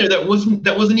stuff in there that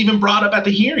wasn't even brought up at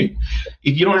the hearing.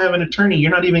 If you don't have an attorney, you're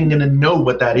not even going to know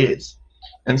what that is.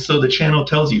 And so the channel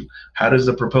tells you, how does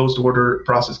the proposed order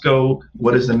process go?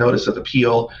 What is the notice of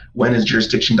appeal? When is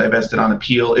jurisdiction divested on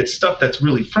appeal? It's stuff that's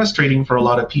really frustrating for a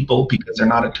lot of people because they're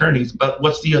not attorneys, but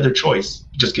what's the other choice?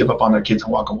 Just give up on their kids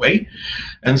and walk away?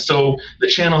 And so the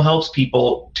channel helps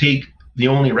people take the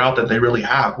only route that they really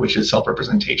have, which is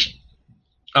self-representation.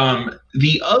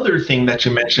 The other thing that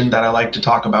you mentioned that I like to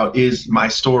talk about is my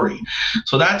story.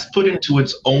 So that's put into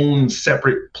its own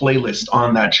separate playlist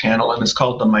on that channel, and it's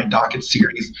called the My Docket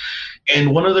series.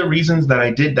 And one of the reasons that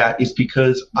I did that is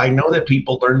because I know that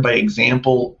people learn by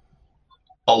example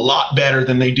a lot better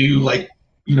than they do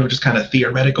just kind of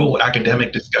theoretical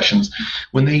academic discussions.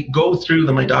 When they go through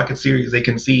the My Docket series, they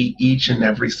can see each and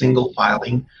every single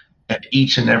filing at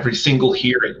each and every single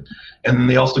hearing. And then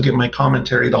they also get my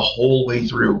commentary the whole way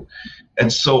through.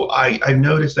 And so I've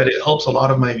noticed that it helps a lot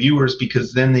of my viewers,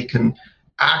 because then they can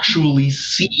actually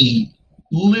see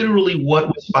literally what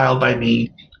was filed by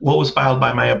me, what was filed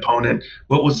by my opponent,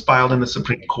 what was filed in the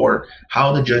Supreme Court,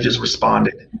 how the judges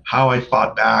responded, how I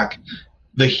fought back.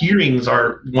 The hearings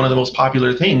are one of the most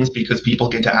popular things because people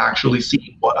get to actually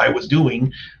see what I was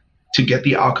doing to get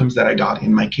the outcomes that I got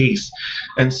in my case.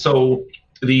 And so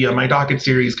the My Docket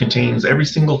series contains every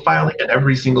single filing and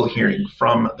every single hearing,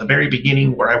 from the very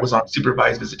beginning where I was on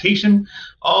supervised visitation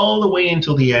all the way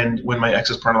until the end when my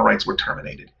ex's parental rights were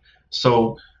terminated.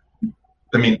 So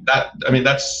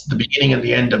that's the beginning and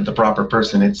the end of the proper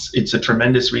person. It's a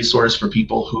tremendous resource for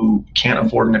people who can't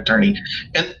afford an attorney.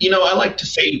 And I like to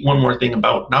say one more thing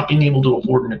about not being able to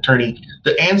afford an attorney.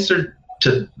 The answer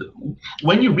to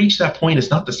when you reach that point is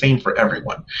not the same for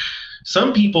everyone.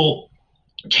 Some people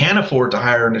can afford to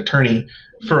hire an attorney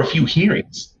for a few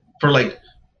hearings, for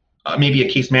maybe a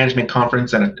case management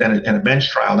conference and a bench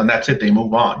trial, and that's it, they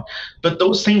move on. But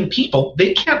those same people,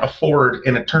 they can't afford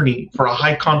an attorney for a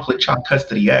high conflict child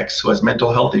custody ex who has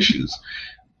mental health issues,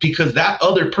 because that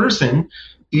other person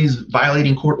is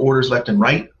violating court orders left and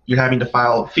right. You're having to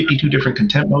file 52 different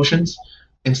contempt motions.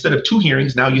 Instead of 2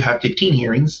 hearings, now you have 15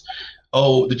 hearings.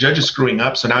 Oh, the judge is screwing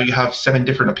up, so now you have 7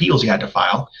 different appeals you had to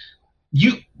file.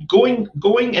 You going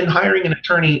and hiring an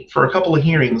attorney for a couple of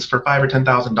hearings for $5,000 or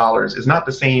 $10,000 is not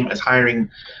the same as hiring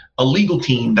a legal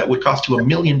team that would cost you $1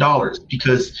 million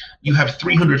because you have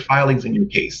 300 filings in your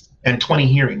case and 20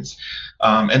 hearings.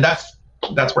 And that's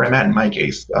where I'm at in my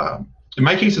case.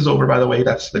 My case is over, by the way.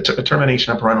 That's the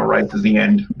termination of parental rights is the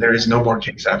end. There is no more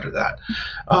case after that.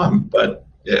 But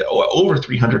over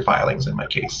 300 filings in my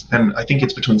case. And I think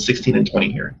it's between 16 and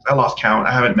 20 hearings. I lost count.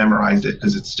 I haven't memorized it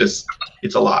because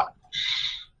it's a lot.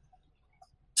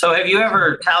 So have you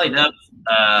ever tallied up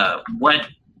what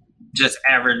just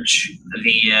average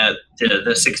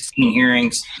the 16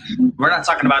 hearings? We're not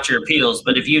talking about your appeals,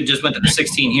 but if you just went to the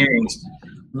 16 hearings,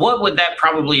 what would that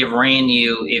probably have ran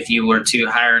you if you were to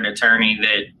hire an attorney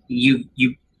that you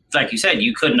like you said,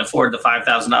 you couldn't afford the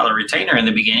 $5,000 retainer in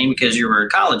the beginning because you were a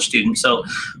college student. So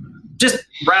just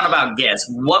roundabout guess,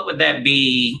 what would that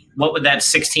be? What would that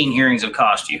 16 hearings have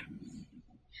cost you?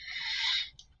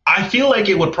 I feel like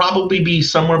it would probably be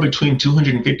somewhere between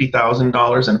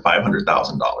 $250,000 and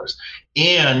 $500,000.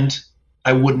 And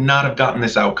I would not have gotten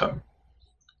this outcome.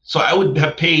 So I would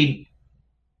have paid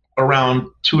around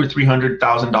 $200,000 or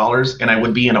 $300,000 and I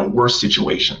would be in a worse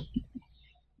situation.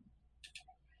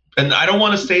 And I don't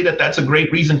want to say that that's a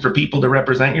great reason for people to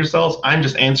represent yourselves. I'm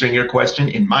just answering your question.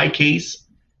 In my case,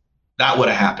 that would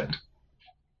have happened.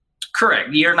 Correct.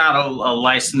 You're not a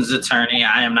licensed attorney.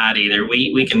 I am not either.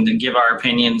 We can give our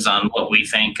opinions on what we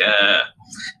think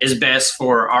is best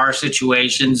for our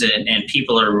situations, and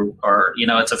people are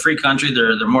it's a free country.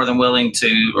 They're more than willing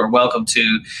to or welcome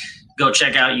to go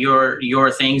check out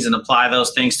your things and apply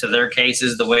those things to their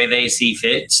cases the way they see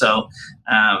fit. So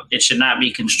it should not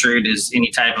be construed as any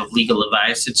type of legal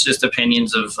advice. It's just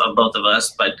opinions of both of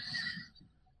us. But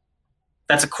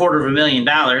that's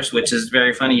 $250,000, which is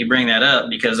very funny you bring that up,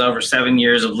 because over 7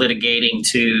 years of litigating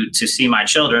to see my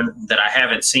children that I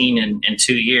haven't seen in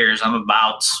 2 years, I'm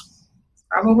about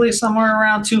probably somewhere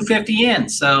around 250 in.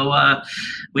 So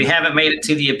we haven't made it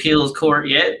to the appeals court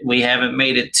yet. We haven't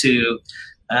made it to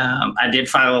I did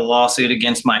file a lawsuit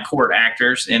against my court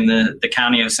actors in the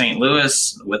county of St.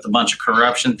 Louis with a bunch of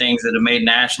corruption things that have made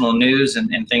national news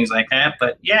and things like that.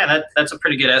 But yeah, that's a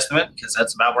pretty good estimate, because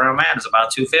that's about where I'm at, is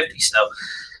about 250. So,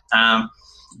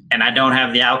 and I don't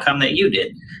have the outcome that you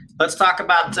did. Let's talk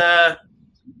about that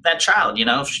child.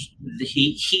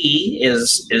 He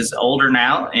is older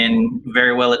now and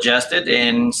very well adjusted.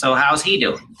 And so how's he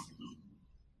doing?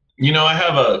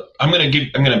 I'm going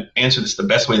to answer this the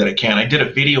best way that I can. I did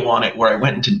a video on it where I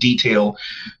went into detail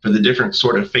for the different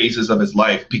sort of phases of his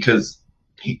life, because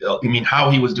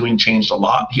how he was doing changed a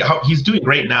lot. He's doing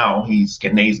great now. He's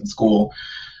getting A's in school.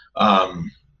 When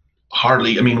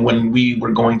we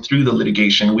were going through the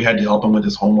litigation, we had to help him with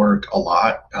his homework a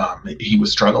lot. He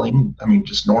was struggling.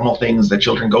 Just normal things that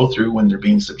children go through when they're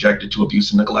being subjected to abuse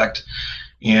and neglect.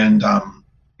 And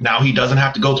now he doesn't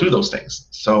have to go through those things.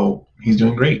 So he's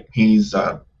doing great. He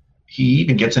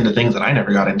even gets into things that I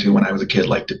never got into when I was a kid,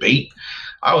 like debate.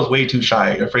 I was way too shy,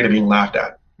 afraid of being laughed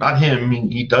at. Not him.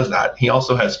 He does that. He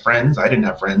also has friends. I didn't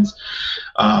have friends.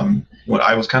 I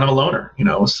was kind of a loner,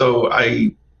 so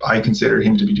I consider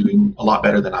him to be doing a lot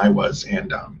better than I was.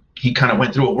 And he kind of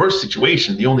went through a worse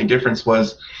situation. The only difference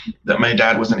was that my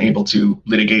dad wasn't able to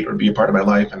litigate or be a part of my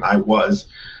life, and I was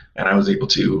able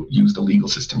to use the legal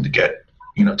system to get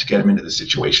him into the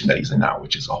situation that he's in now,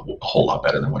 which is a whole lot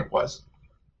better than what it was.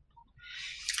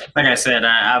 Like I said,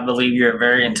 I believe you're a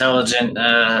very intelligent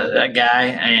guy,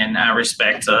 and I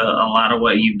respect a lot of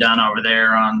what you've done over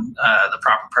there on the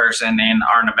proper person and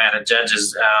our Nevada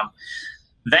judges.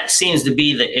 That seems to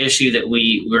be the issue that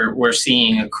we're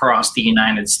seeing across the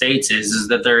United States is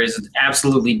that there is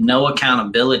absolutely no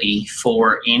accountability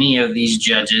for any of these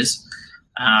judges.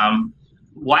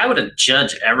 Why would a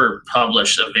judge ever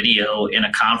publish a video in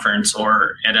a conference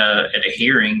or at a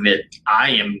hearing that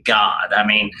I am God?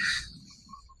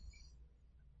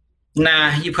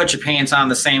 Nah, you put your pants on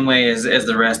the same way as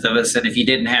the rest of us. And if you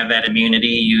didn't have that immunity,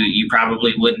 you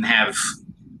probably wouldn't have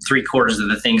 3/4 of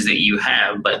the things that you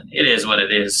have, but it is what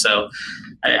it is. So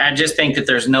I just think that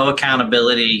there's no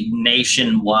accountability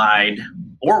nationwide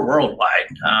or worldwide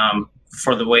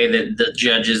for the way that the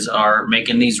judges are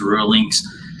making these rulings.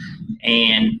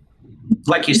 And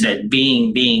like you said,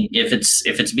 being if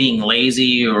it's being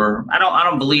lazy, or I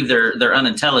don't believe they're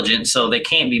unintelligent, so they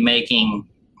can't be making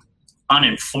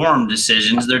uninformed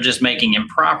decisions. They're just making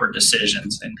improper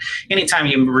decisions. And anytime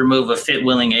you remove a fit,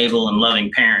 willing, able, and loving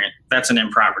parent, that's an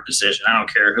improper decision. I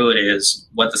don't care who it is,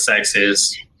 what the sex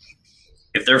is.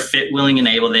 If they're fit, willing, and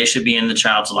able, they should be in the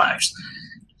child's lives.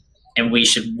 And we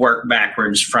should work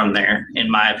backwards from there,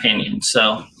 in my opinion.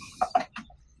 So, I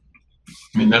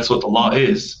mean, that's what the law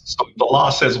is. So if the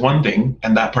law says one thing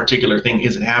and that particular thing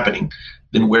isn't happening,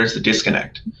 then where's the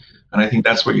disconnect? And I think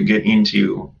that's where you get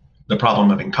into the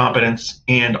problem of incompetence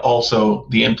and also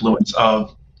the influence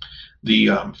of the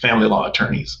family law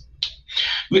attorneys.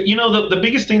 You know, the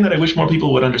biggest thing that I wish more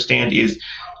people would understand is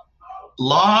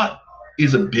law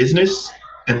is a business,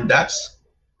 and that's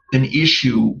an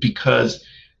issue because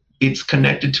it's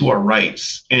connected to our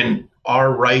rights, and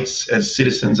our rights as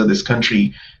citizens of this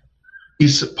country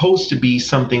is supposed to be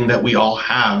something that we all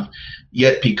have,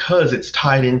 yet because it's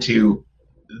tied into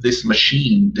this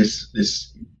machine,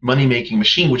 this money-making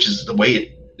machine, which is the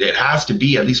way it has to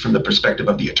be, at least from the perspective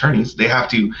of the attorneys. They have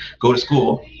to go to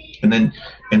school and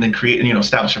then create,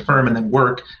 establish a firm and then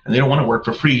work, and they don't want to work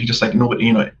for free, just like nobody,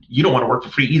 you don't want to work for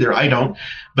free either. I don't.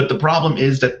 But the problem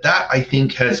is that I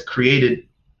think has created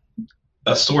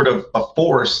a sort of a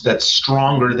force that's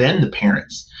stronger than the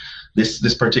parents.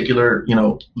 This particular,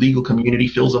 legal community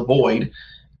fills a void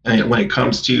when it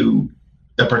comes to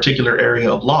a particular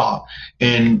area of law.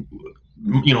 And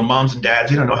moms and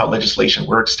dads, they don't know how legislation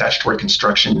works, statutory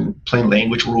construction, plain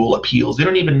language rule, appeals. They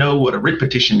don't even know what a writ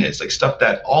petition is, like stuff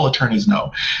that all attorneys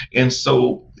know. And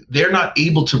so they're not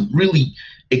able to really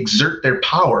exert their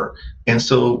power. And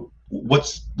so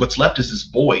what's left is this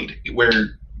void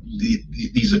where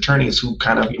these attorneys who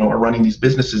kind of, are running these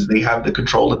businesses, they have the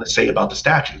control and the say about the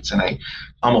statutes. And I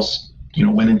almost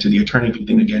went into the attorney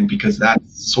thing again because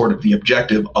that's sort of the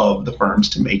objective of the firms,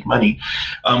 to make money.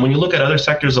 When you look at other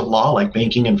sectors of law like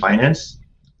banking and finance,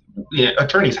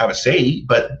 attorneys have a say,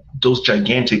 but those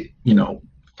gigantic,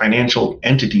 financial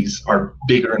entities are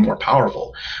bigger and more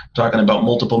powerful. I'm talking about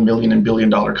multiple million and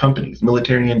billion-dollar companies.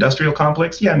 Military industrial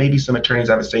complex, yeah, maybe some attorneys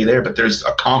have a say there, but there's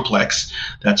a complex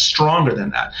that's stronger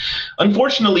than that.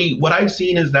 Unfortunately, what I've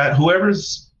seen is that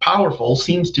whoever's powerful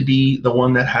seems to be the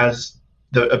one that has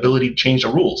the ability to change the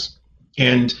rules.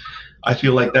 And I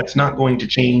feel like that's not going to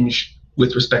change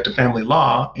with respect to family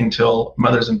law until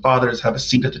mothers and fathers have a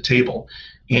seat at the table.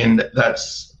 And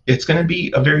it's going to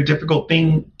be a very difficult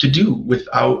thing to do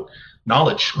without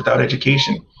knowledge, without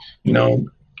education,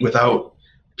 without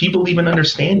people even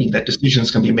understanding that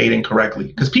decisions can be made incorrectly.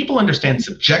 Because people understand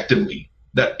subjectively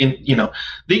that,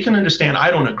 they can understand,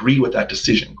 I don't agree with that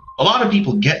decision. A lot of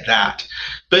people get that,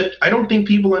 but I don't think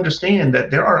people understand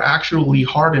that there are actually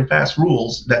hard and fast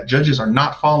rules that judges are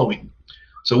not following.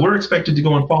 So we're expected to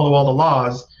go and follow all the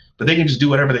laws, but they can just do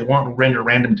whatever they want and render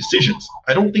random decisions.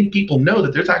 I don't think people know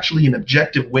that there's actually an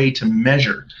objective way to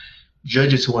measure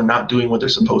judges who are not doing what they're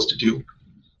supposed to do.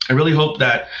 I really hope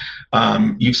that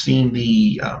you've seen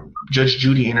the Judge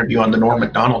Judy interview on the Norm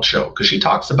Macdonald show, because she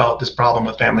talks about this problem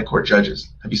with family court judges.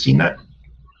 Have you seen that?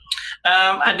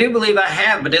 I do believe I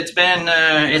have, but it's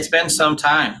been some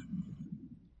time.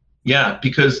 Yeah,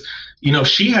 because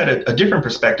she had a different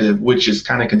perspective, which is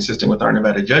kind of consistent with our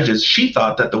Nevada judges. She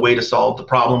thought that the way to solve the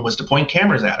problem was to point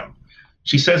cameras at them.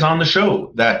 She says on the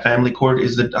show that family court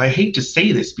is I hate to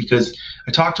say this because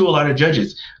I talk to a lot of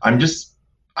judges. I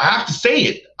have to say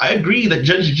it. I agree that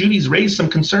Judge Judy's raised some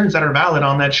concerns that are valid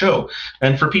on that show.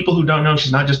 And for people who don't know,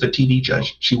 she's not just a TV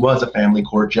judge. She was a family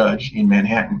court judge in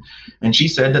Manhattan. And she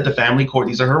said that the family court,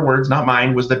 these are her words, not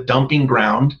mine, was the dumping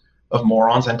ground of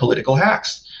morons and political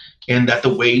hacks. And that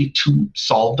the way to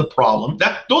solve the problem,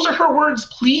 those are her words.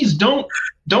 Please don't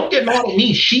get mad at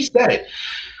me. She said it.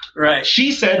 Right.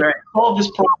 She said, right, to solve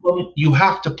this problem, you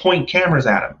have to point cameras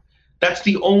at them. That's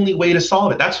the only way to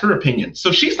solve it. That's her opinion.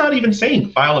 So she's not even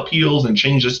saying file appeals and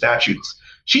change the statutes.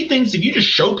 She thinks if you just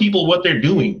show people what they're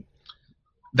doing,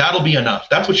 that'll be enough.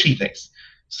 That's what she thinks.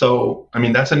 So, I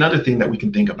mean, that's another thing that we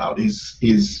can think about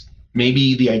is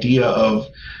maybe the idea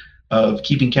of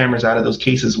keeping cameras out of those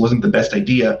cases wasn't the best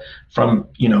idea from,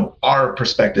 our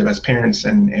perspective as parents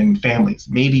and families.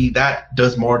 Maybe that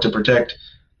does more to protect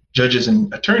judges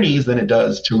and attorneys than it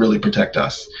does to really protect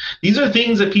us. These are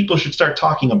things that people should start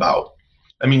talking about.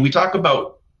 I mean, we talk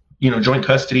about, joint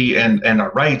custody and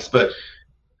our rights, but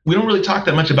we don't really talk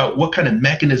that much about what kind of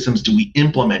mechanisms do we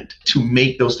implement to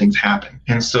make those things happen.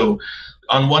 And so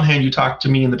on one hand, you talked to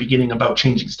me in the beginning about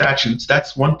changing statutes.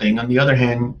 That's one thing. On the other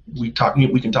hand, we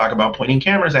can talk about pointing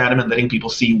cameras at them and letting people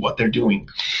see what they're doing.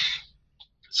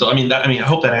 So, I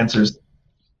hope that answers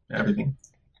everything.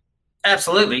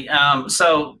 Absolutely.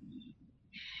 So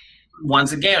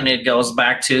once again, it goes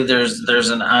back to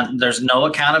there's no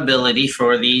accountability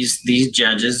for these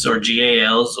judges or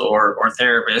GALs or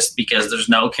therapists because there's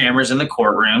no cameras in the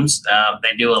courtrooms.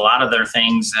 They do a lot of their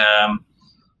things,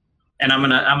 and I'm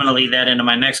gonna lead that into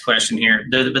my next question here.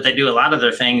 But they do a lot of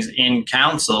their things in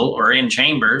counsel or in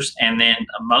chambers, and then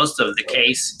most of the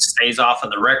case stays off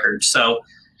of the record. So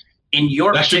in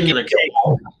your particular case,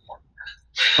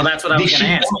 well, that's what I was going to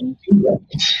ask.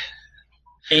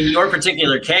 In your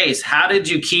particular case, how did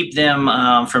you keep them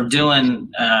from doing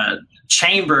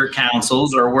chamber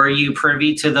counsels, or were you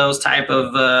privy to those type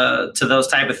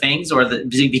of things, or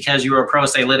because you were a pro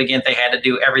se litigant, they had to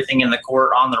do everything in the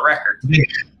court on the record?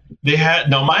 They had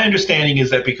no. My understanding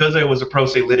is that because I was a pro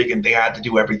se litigant, they had to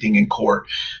do everything in court.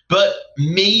 But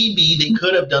maybe they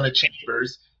could have done a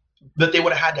chambers, but they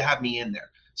would have had to have me in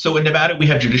there. So in Nevada, we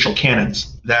have judicial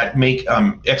canons that make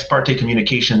ex parte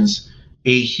communications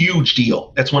a huge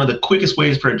deal. That's one of the quickest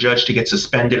ways for a judge to get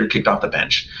suspended or kicked off the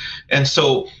bench. And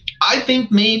so I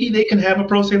think maybe they can have a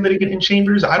pro se litigant in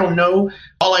chambers. I don't know.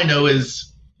 All I know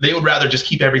is they would rather just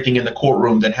keep everything in the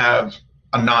courtroom than have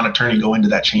a non-attorney go into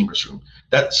that chambers room.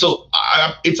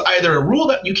 It's either a rule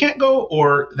that you can't go,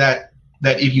 or that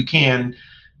if you can,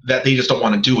 that they just don't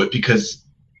want to do it because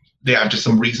they have just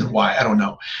some reason why. I don't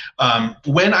know.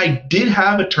 When I did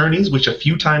have attorneys, which a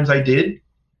few times I did,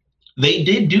 they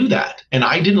did do that, and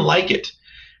I didn't like it.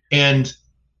 And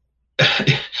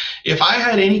if I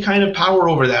had any kind of power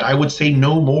over that, I would say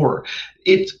no more.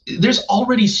 There's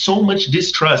already so much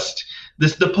distrust.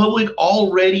 The public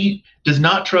already does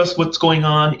not trust what's going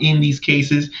on in these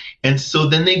cases, and so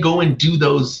then they go and do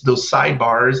those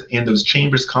sidebars and those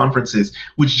chambers conferences,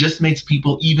 which just makes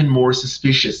people even more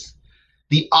suspicious.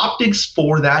 The optics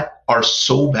for that are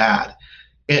so bad.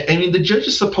 I mean, the judge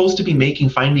is supposed to be making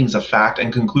findings of fact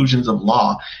and conclusions of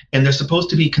law, and they're supposed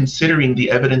to be considering the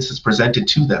evidence that's presented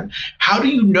to them. How do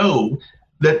you know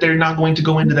that they're not going to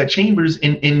go into that chambers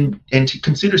and to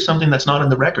consider something that's not in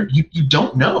the record? You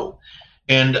don't know.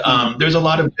 And there's a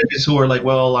lot of judges who are like,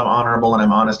 well, I'm honorable and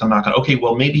I'm honest. I'm not going to. Okay,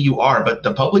 well, maybe you are, but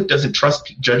the public doesn't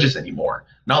trust judges anymore.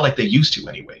 Not like they used to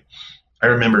anyway. I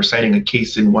remember citing a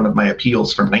case in one of my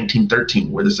appeals from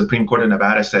 1913 where the Supreme Court of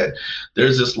Nevada said,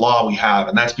 there's this law we have,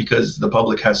 and that's because the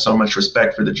public has so much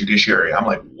respect for the judiciary. I'm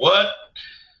like, what?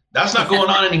 That's not going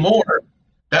on anymore.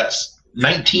 That's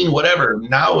 19 whatever.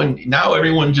 Now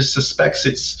everyone just suspects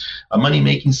it's a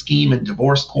money-making scheme and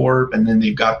divorce court, and then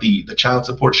they've got the child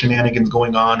support shenanigans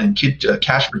going on and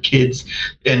cash for kids.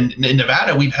 And in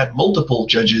Nevada, we've had multiple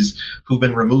judges who've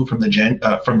been removed from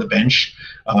the bench.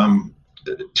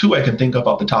 Two I can think of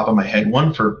off the top of my head,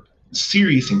 one for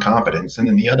serious incompetence and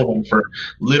then the other one for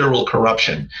literal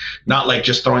corruption, not like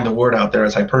just throwing the word out there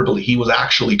as hyperbole. He was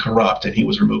actually corrupt and he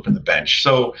was removed from the bench.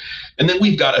 So, and then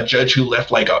we've got a judge who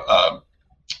left like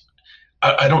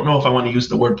I don't know if I want to use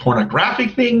the word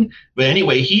pornographic thing, but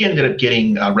anyway, he ended up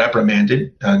getting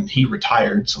reprimanded and he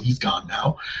retired. So he's gone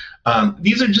now.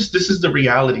 This is the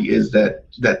reality, is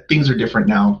that things are different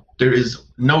now. There is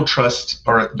no trust,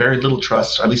 or very little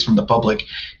trust, at least from the public.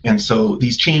 And so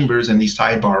these chambers and these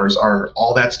sidebars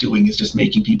all that's doing is just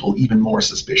making people even more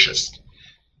suspicious.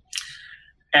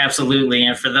 Absolutely.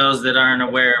 And for those that aren't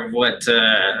aware of what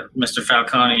Mr.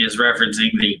 Falconi is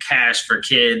referencing, the cash for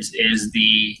kids is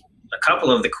a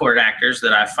couple of the court actors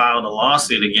that I filed a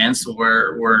lawsuit against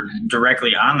were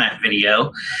directly on that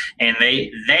video, and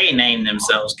they named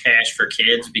themselves Cash for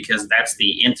Kids because that's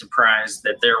the enterprise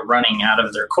that they're running out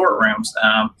of their courtrooms.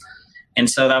 And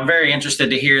so I'm very interested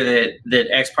to hear that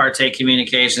ex parte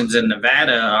communications in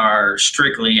Nevada are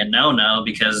strictly a no-no,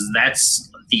 because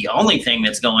that's the only thing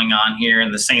that's going on here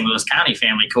in the St. Louis County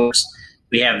family courts.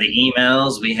 We have the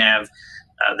emails, we have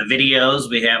the videos,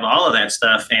 we have all of that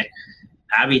stuff, and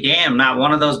I'll be damned, not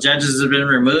one of those judges has been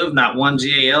removed. Not one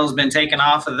GAL has been taken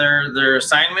off of their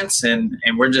assignments, and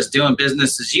we're just doing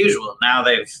business as usual. Now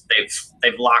they've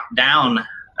locked down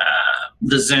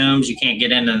the Zooms. You can't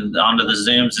get onto the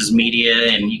Zooms as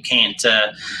media, and you can't.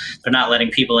 They're not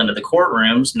letting people into the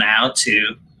courtrooms now.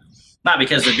 Not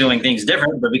because they're doing things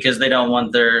different, but because they don't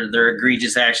want their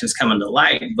egregious actions coming to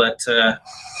light. But yeah,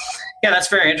 that's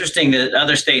very interesting that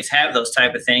other states have those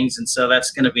type of things, and so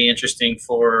that's going to be interesting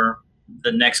for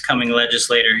the next coming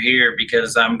legislator here,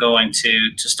 because I'm going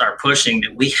to start pushing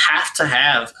that we have to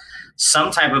have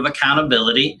some type of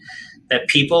accountability that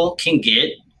people can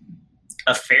get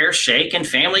a fair shake in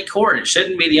family court. It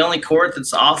shouldn't be the only court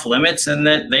that's off limits and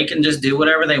that they can just do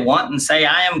whatever they want and say,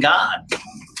 I am God.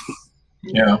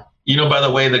 Yeah. By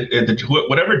the way,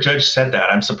 whatever judge said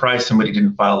that, I'm surprised somebody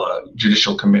didn't file a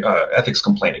judicial ethics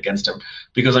complaint against him,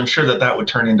 because I'm sure that would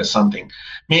turn into something.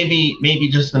 Maybe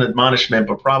just an admonishment,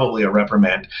 but probably a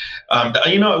reprimand.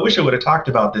 I wish I would have talked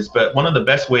about this, but one of the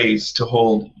best ways to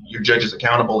hold your judges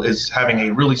accountable is having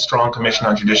a really strong Commission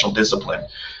on Judicial Discipline.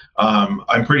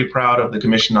 I'm pretty proud of the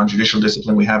Commission on Judicial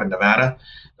Discipline we have in Nevada.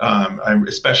 I'm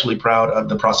especially proud of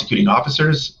the prosecuting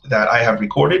officers that I have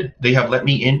recorded. They have let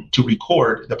me in to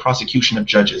record the prosecution of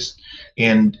judges,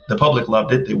 and the public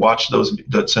loved it. They watched those.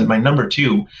 So my number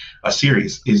 2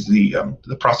 series is the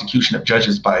prosecution of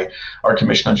judges by our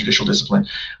Commission on Judicial Discipline.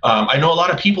 I know a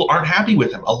lot of people aren't happy with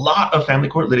them. A lot of family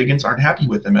court litigants aren't happy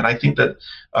with them, and I think that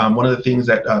one of the things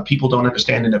that people don't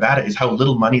understand in Nevada is how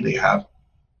little money they have.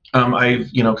 I've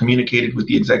communicated with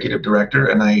the executive director,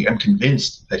 and I am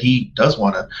convinced that he does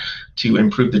want to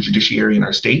improve the judiciary in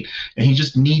our state, and he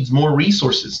just needs more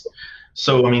resources.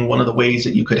 So, one of the ways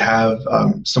that you could have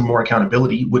some more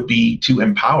accountability would be to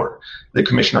empower the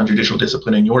Commission on Judicial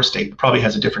Discipline in your state. It probably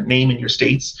has a different name in your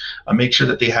states. Make sure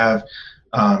that they have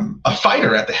a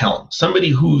fighter at the helm, somebody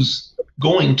who's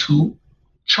going to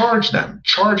charge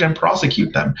and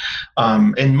prosecute them,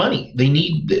 and money. They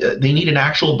need an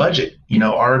actual budget.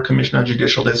 Our Commission on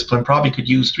Judicial Discipline probably could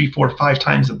use 3, 4, 5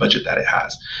 times the budget that it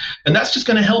has, and that's just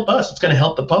going to help us. It's going to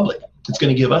help the public. It's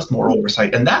going to give us more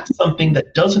oversight, and that's something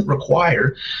that doesn't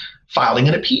require filing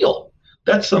an appeal.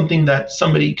 That's something that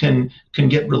somebody can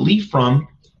get relief from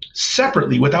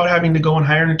separately without having to go and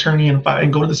hire an attorney and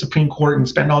go to the Supreme Court and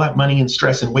spend all that money and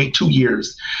stress and wait 2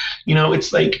 years.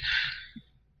 It's like,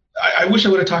 I wish I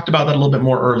would have talked about that a little bit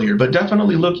more earlier, but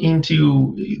definitely look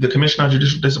into the Commission on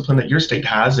Judicial Discipline that your state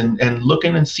has and look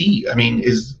in and see.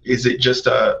 Is it just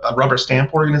a rubber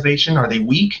stamp organization? Are they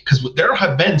weak? Because there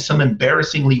have been some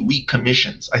embarrassingly weak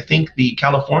commissions. I think the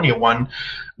California one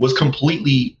was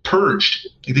completely purged.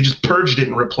 They just purged it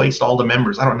and replaced all the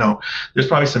members. I don't know. There's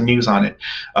probably some news on it.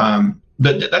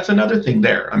 But that's another thing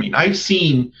there. I've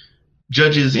seen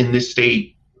judges in this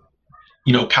state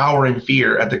cower in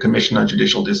fear at the Commission on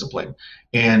Judicial Discipline.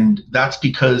 And that's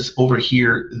because over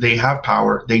here, they have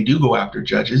power. They do go after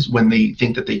judges when they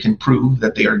think that they can prove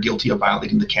that they are guilty of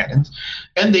violating the canons,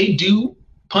 and they do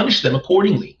punish them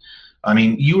accordingly.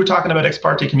 You were talking about ex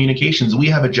parte communications. We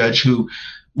have a judge who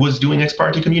was doing ex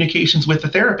parte communications with a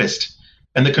therapist,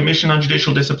 and the Commission on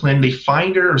Judicial Discipline, they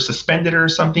fined her or suspended her or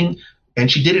something,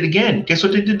 and she did it again. Guess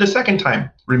what they did the second time?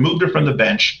 Removed her from the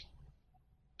bench.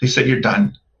 They said, you're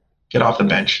done. Get off the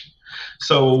bench.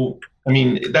 So,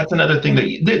 that's another thing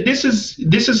that this is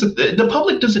the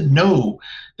public doesn't know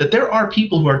that there are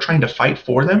people who are trying to fight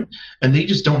for them, and they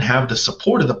just don't have the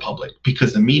support of the public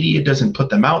because the media doesn't put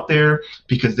them out there,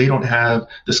 because they don't have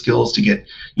the skills to get,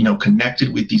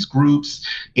 connected with these groups,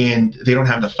 and they don't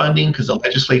have the funding because the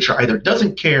legislature either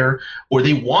doesn't care or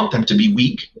they want them to be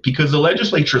weak because the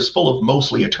legislature is full of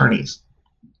mostly attorneys.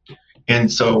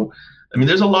 And so,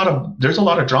 there's a lot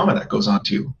of drama that goes on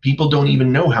too. People don't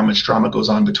even know how much drama goes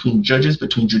on between judges,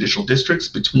 between judicial districts,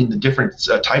 between the different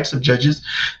types of judges.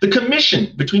 Between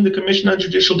the Commission on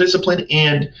Judicial Discipline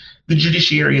and the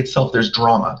judiciary itself, there's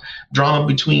drama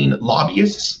between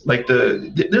lobbyists.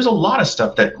 There's a lot of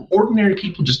stuff that ordinary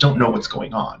people just don't know what's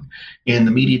going on, and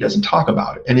the media doesn't talk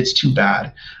about it, and it's too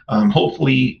bad.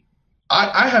 Hopefully,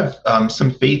 I have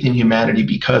some faith in humanity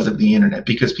because of the internet,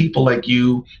 because people like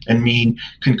you and me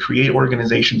can create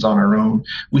organizations on our own.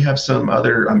 We have some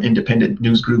other independent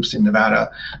news groups in Nevada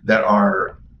that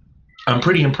are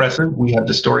pretty impressive. We have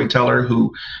the Storyteller,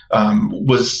 who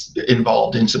was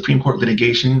involved in Supreme Court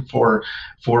litigation for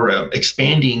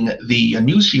expanding the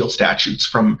News Shield statutes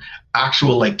from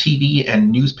actual TV and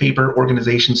newspaper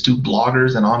organizations to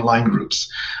bloggers and online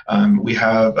groups. We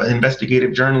have an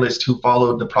investigative journalist who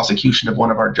followed the prosecution of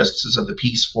one of our justices of the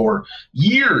peace for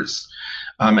years.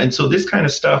 And so this kind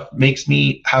of stuff makes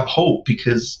me have hope,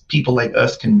 because people like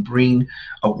us can bring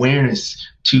awareness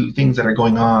to things that are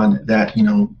going on that,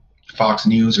 Fox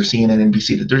News or CNN,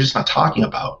 NBC, that they're just not talking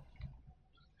about.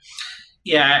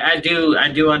 Yeah, I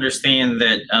do understand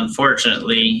that,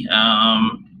 unfortunately,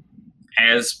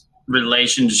 as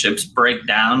relationships break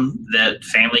down, that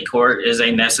family court is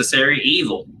a necessary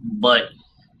evil, but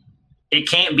it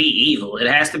can't be evil. It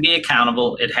has to be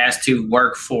accountable. It has to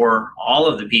work for all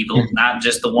of the people, not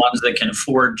just the ones that can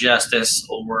afford justice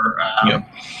or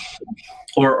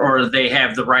they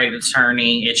have the right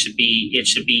attorney. It should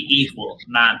be equal,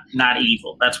 not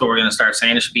evil. That's what we're going to start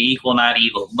saying. It should be equal, not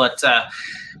evil. But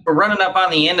we're running up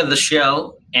on the end of the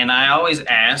show, and I always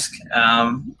ask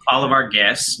all of our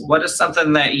guests, what is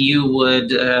something that you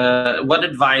would, what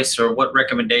advice or what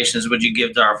recommendations would you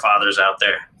give to our fathers out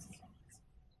there?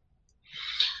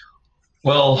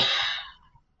 Well,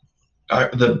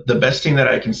 the best thing that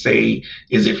I can say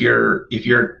is if you're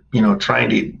trying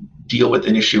to deal with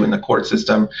an issue in the court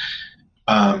system,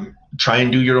 try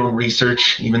and do your own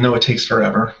research, even though it takes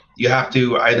forever. You have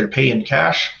to either pay in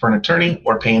cash for an attorney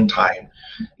or pay in time.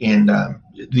 And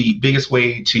the biggest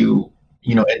way to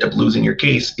end up losing your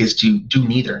case is to do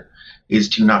neither, is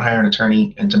to not hire an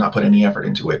attorney and to not put any effort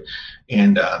into it.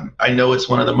 And I know it's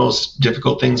one of the most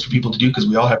difficult things for people to do because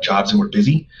we all have jobs and we're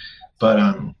busy. But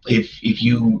if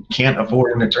you can't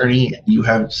afford an attorney and you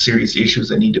have serious issues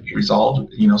that need to be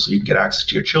resolved, so you can get access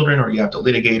to your children, or you have to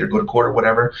litigate or go to court or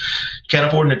whatever, can't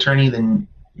afford an attorney, then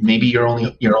maybe your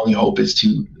only hope is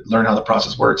to learn how the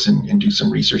process works and do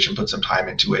some research and put some time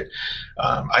into it.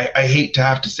 I hate to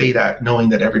have to say that, knowing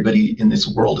that everybody in this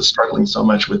world is struggling so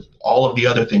much with all of the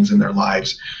other things in their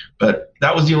lives, but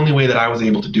that was the only way that I was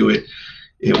able to do it.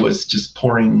 It was just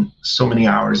pouring so many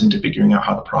hours into figuring out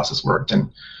how the process worked.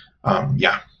 And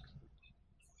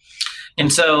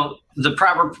And so the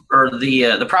proper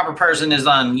person is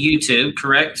on YouTube,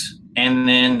 correct? And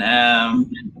then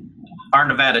our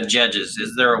Nevada Judges.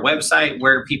 Is there a website?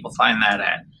 Where do people find that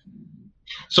at?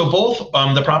 So both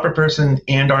the Proper Person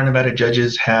and our Nevada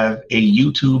Judges have a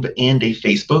YouTube and a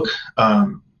Facebook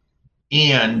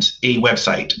and a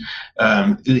website.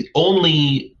 The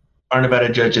only our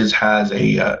Nevada Judges has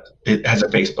a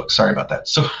Facebook. Sorry about that.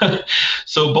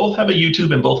 So both have a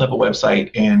YouTube and both have a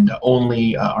website, and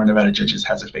only our Nevada Judges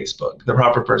has a Facebook. The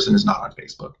Proper Person is not on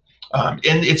Facebook.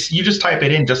 And you just type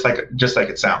it in just like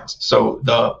it sounds. So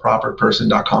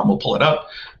theproperperson.com will pull it up,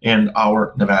 and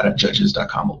our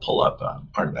NevadaJudges.com will pull up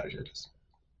our Nevada Judges.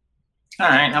 All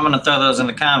right, I'm going to throw those in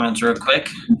the comments real quick.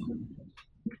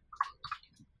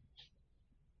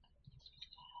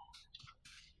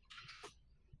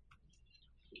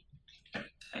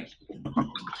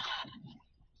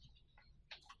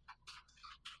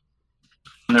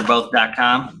 And they're both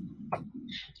 .com.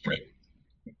 Right.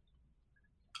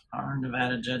 Our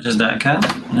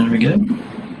NevadaJudges.com. There we go.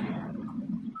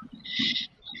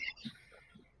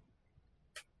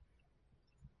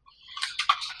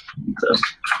 The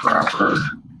proper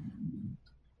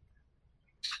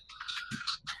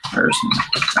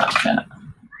person.com.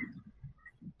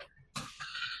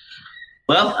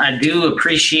 Well, I do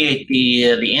appreciate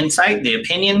the insight, the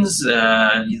opinions,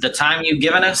 the time you've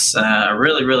given us. I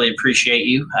really, really appreciate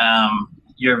you.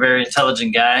 You're a very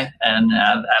intelligent guy, and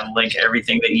I like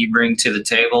everything that you bring to the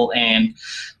table, and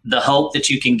the hope that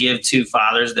you can give to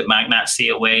fathers that might not see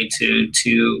a way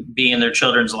to be in their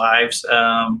children's lives,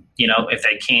 if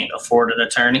they can't afford an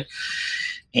attorney.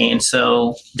 And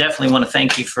so definitely want to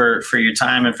thank you for your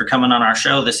time and for coming on our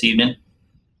show this evening.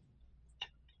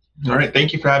 All right.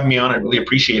 Thank you for having me on. I really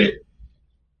appreciate it.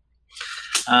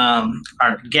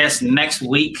 Our guest next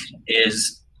week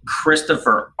is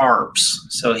Christopher Arps.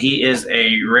 So he is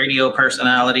a radio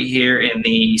personality here in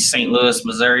the St. Louis,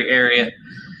 Missouri area.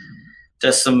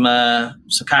 Does some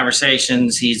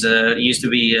conversations. He's used to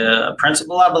be a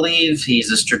principal, I believe.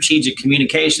 He's a strategic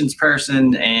communications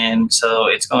person, and so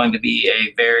it's going to be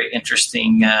a very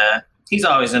interesting. He's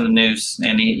always in the news,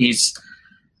 and he's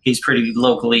pretty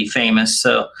locally famous.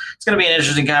 So it's going to be an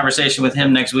interesting conversation with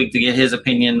him next week to get his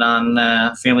opinion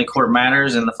on family court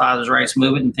matters and the father's rights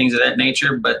movement and things of that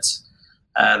nature. But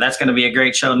that's going to be a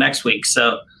great show next week.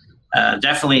 So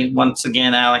definitely, once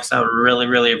again, Alex, I would really,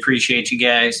 really appreciate you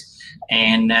guys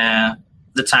and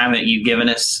the time that you've given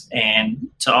us. And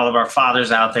to all of our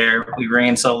fathers out there, we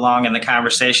ran so long in the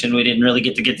conversation, we didn't really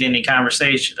get to any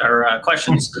conversation or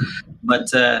questions. But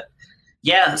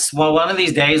yes, well, one of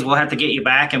these days we'll have to get you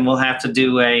back, and we'll have to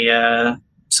do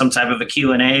some type of a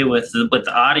Q&A with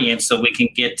the audience, so we can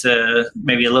get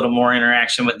maybe a little more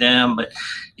interaction with them. But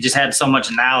you just had so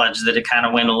much knowledge that it kind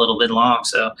of went a little bit long.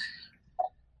 So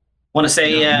want to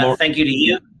say thank you to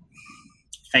you.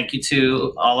 Thank you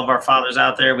to all of our fathers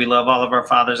out there. We love all of our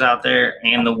fathers out there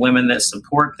and the women that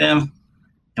support them.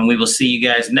 And we will see you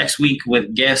guys next week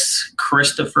with guest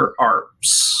Christopher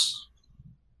Arps.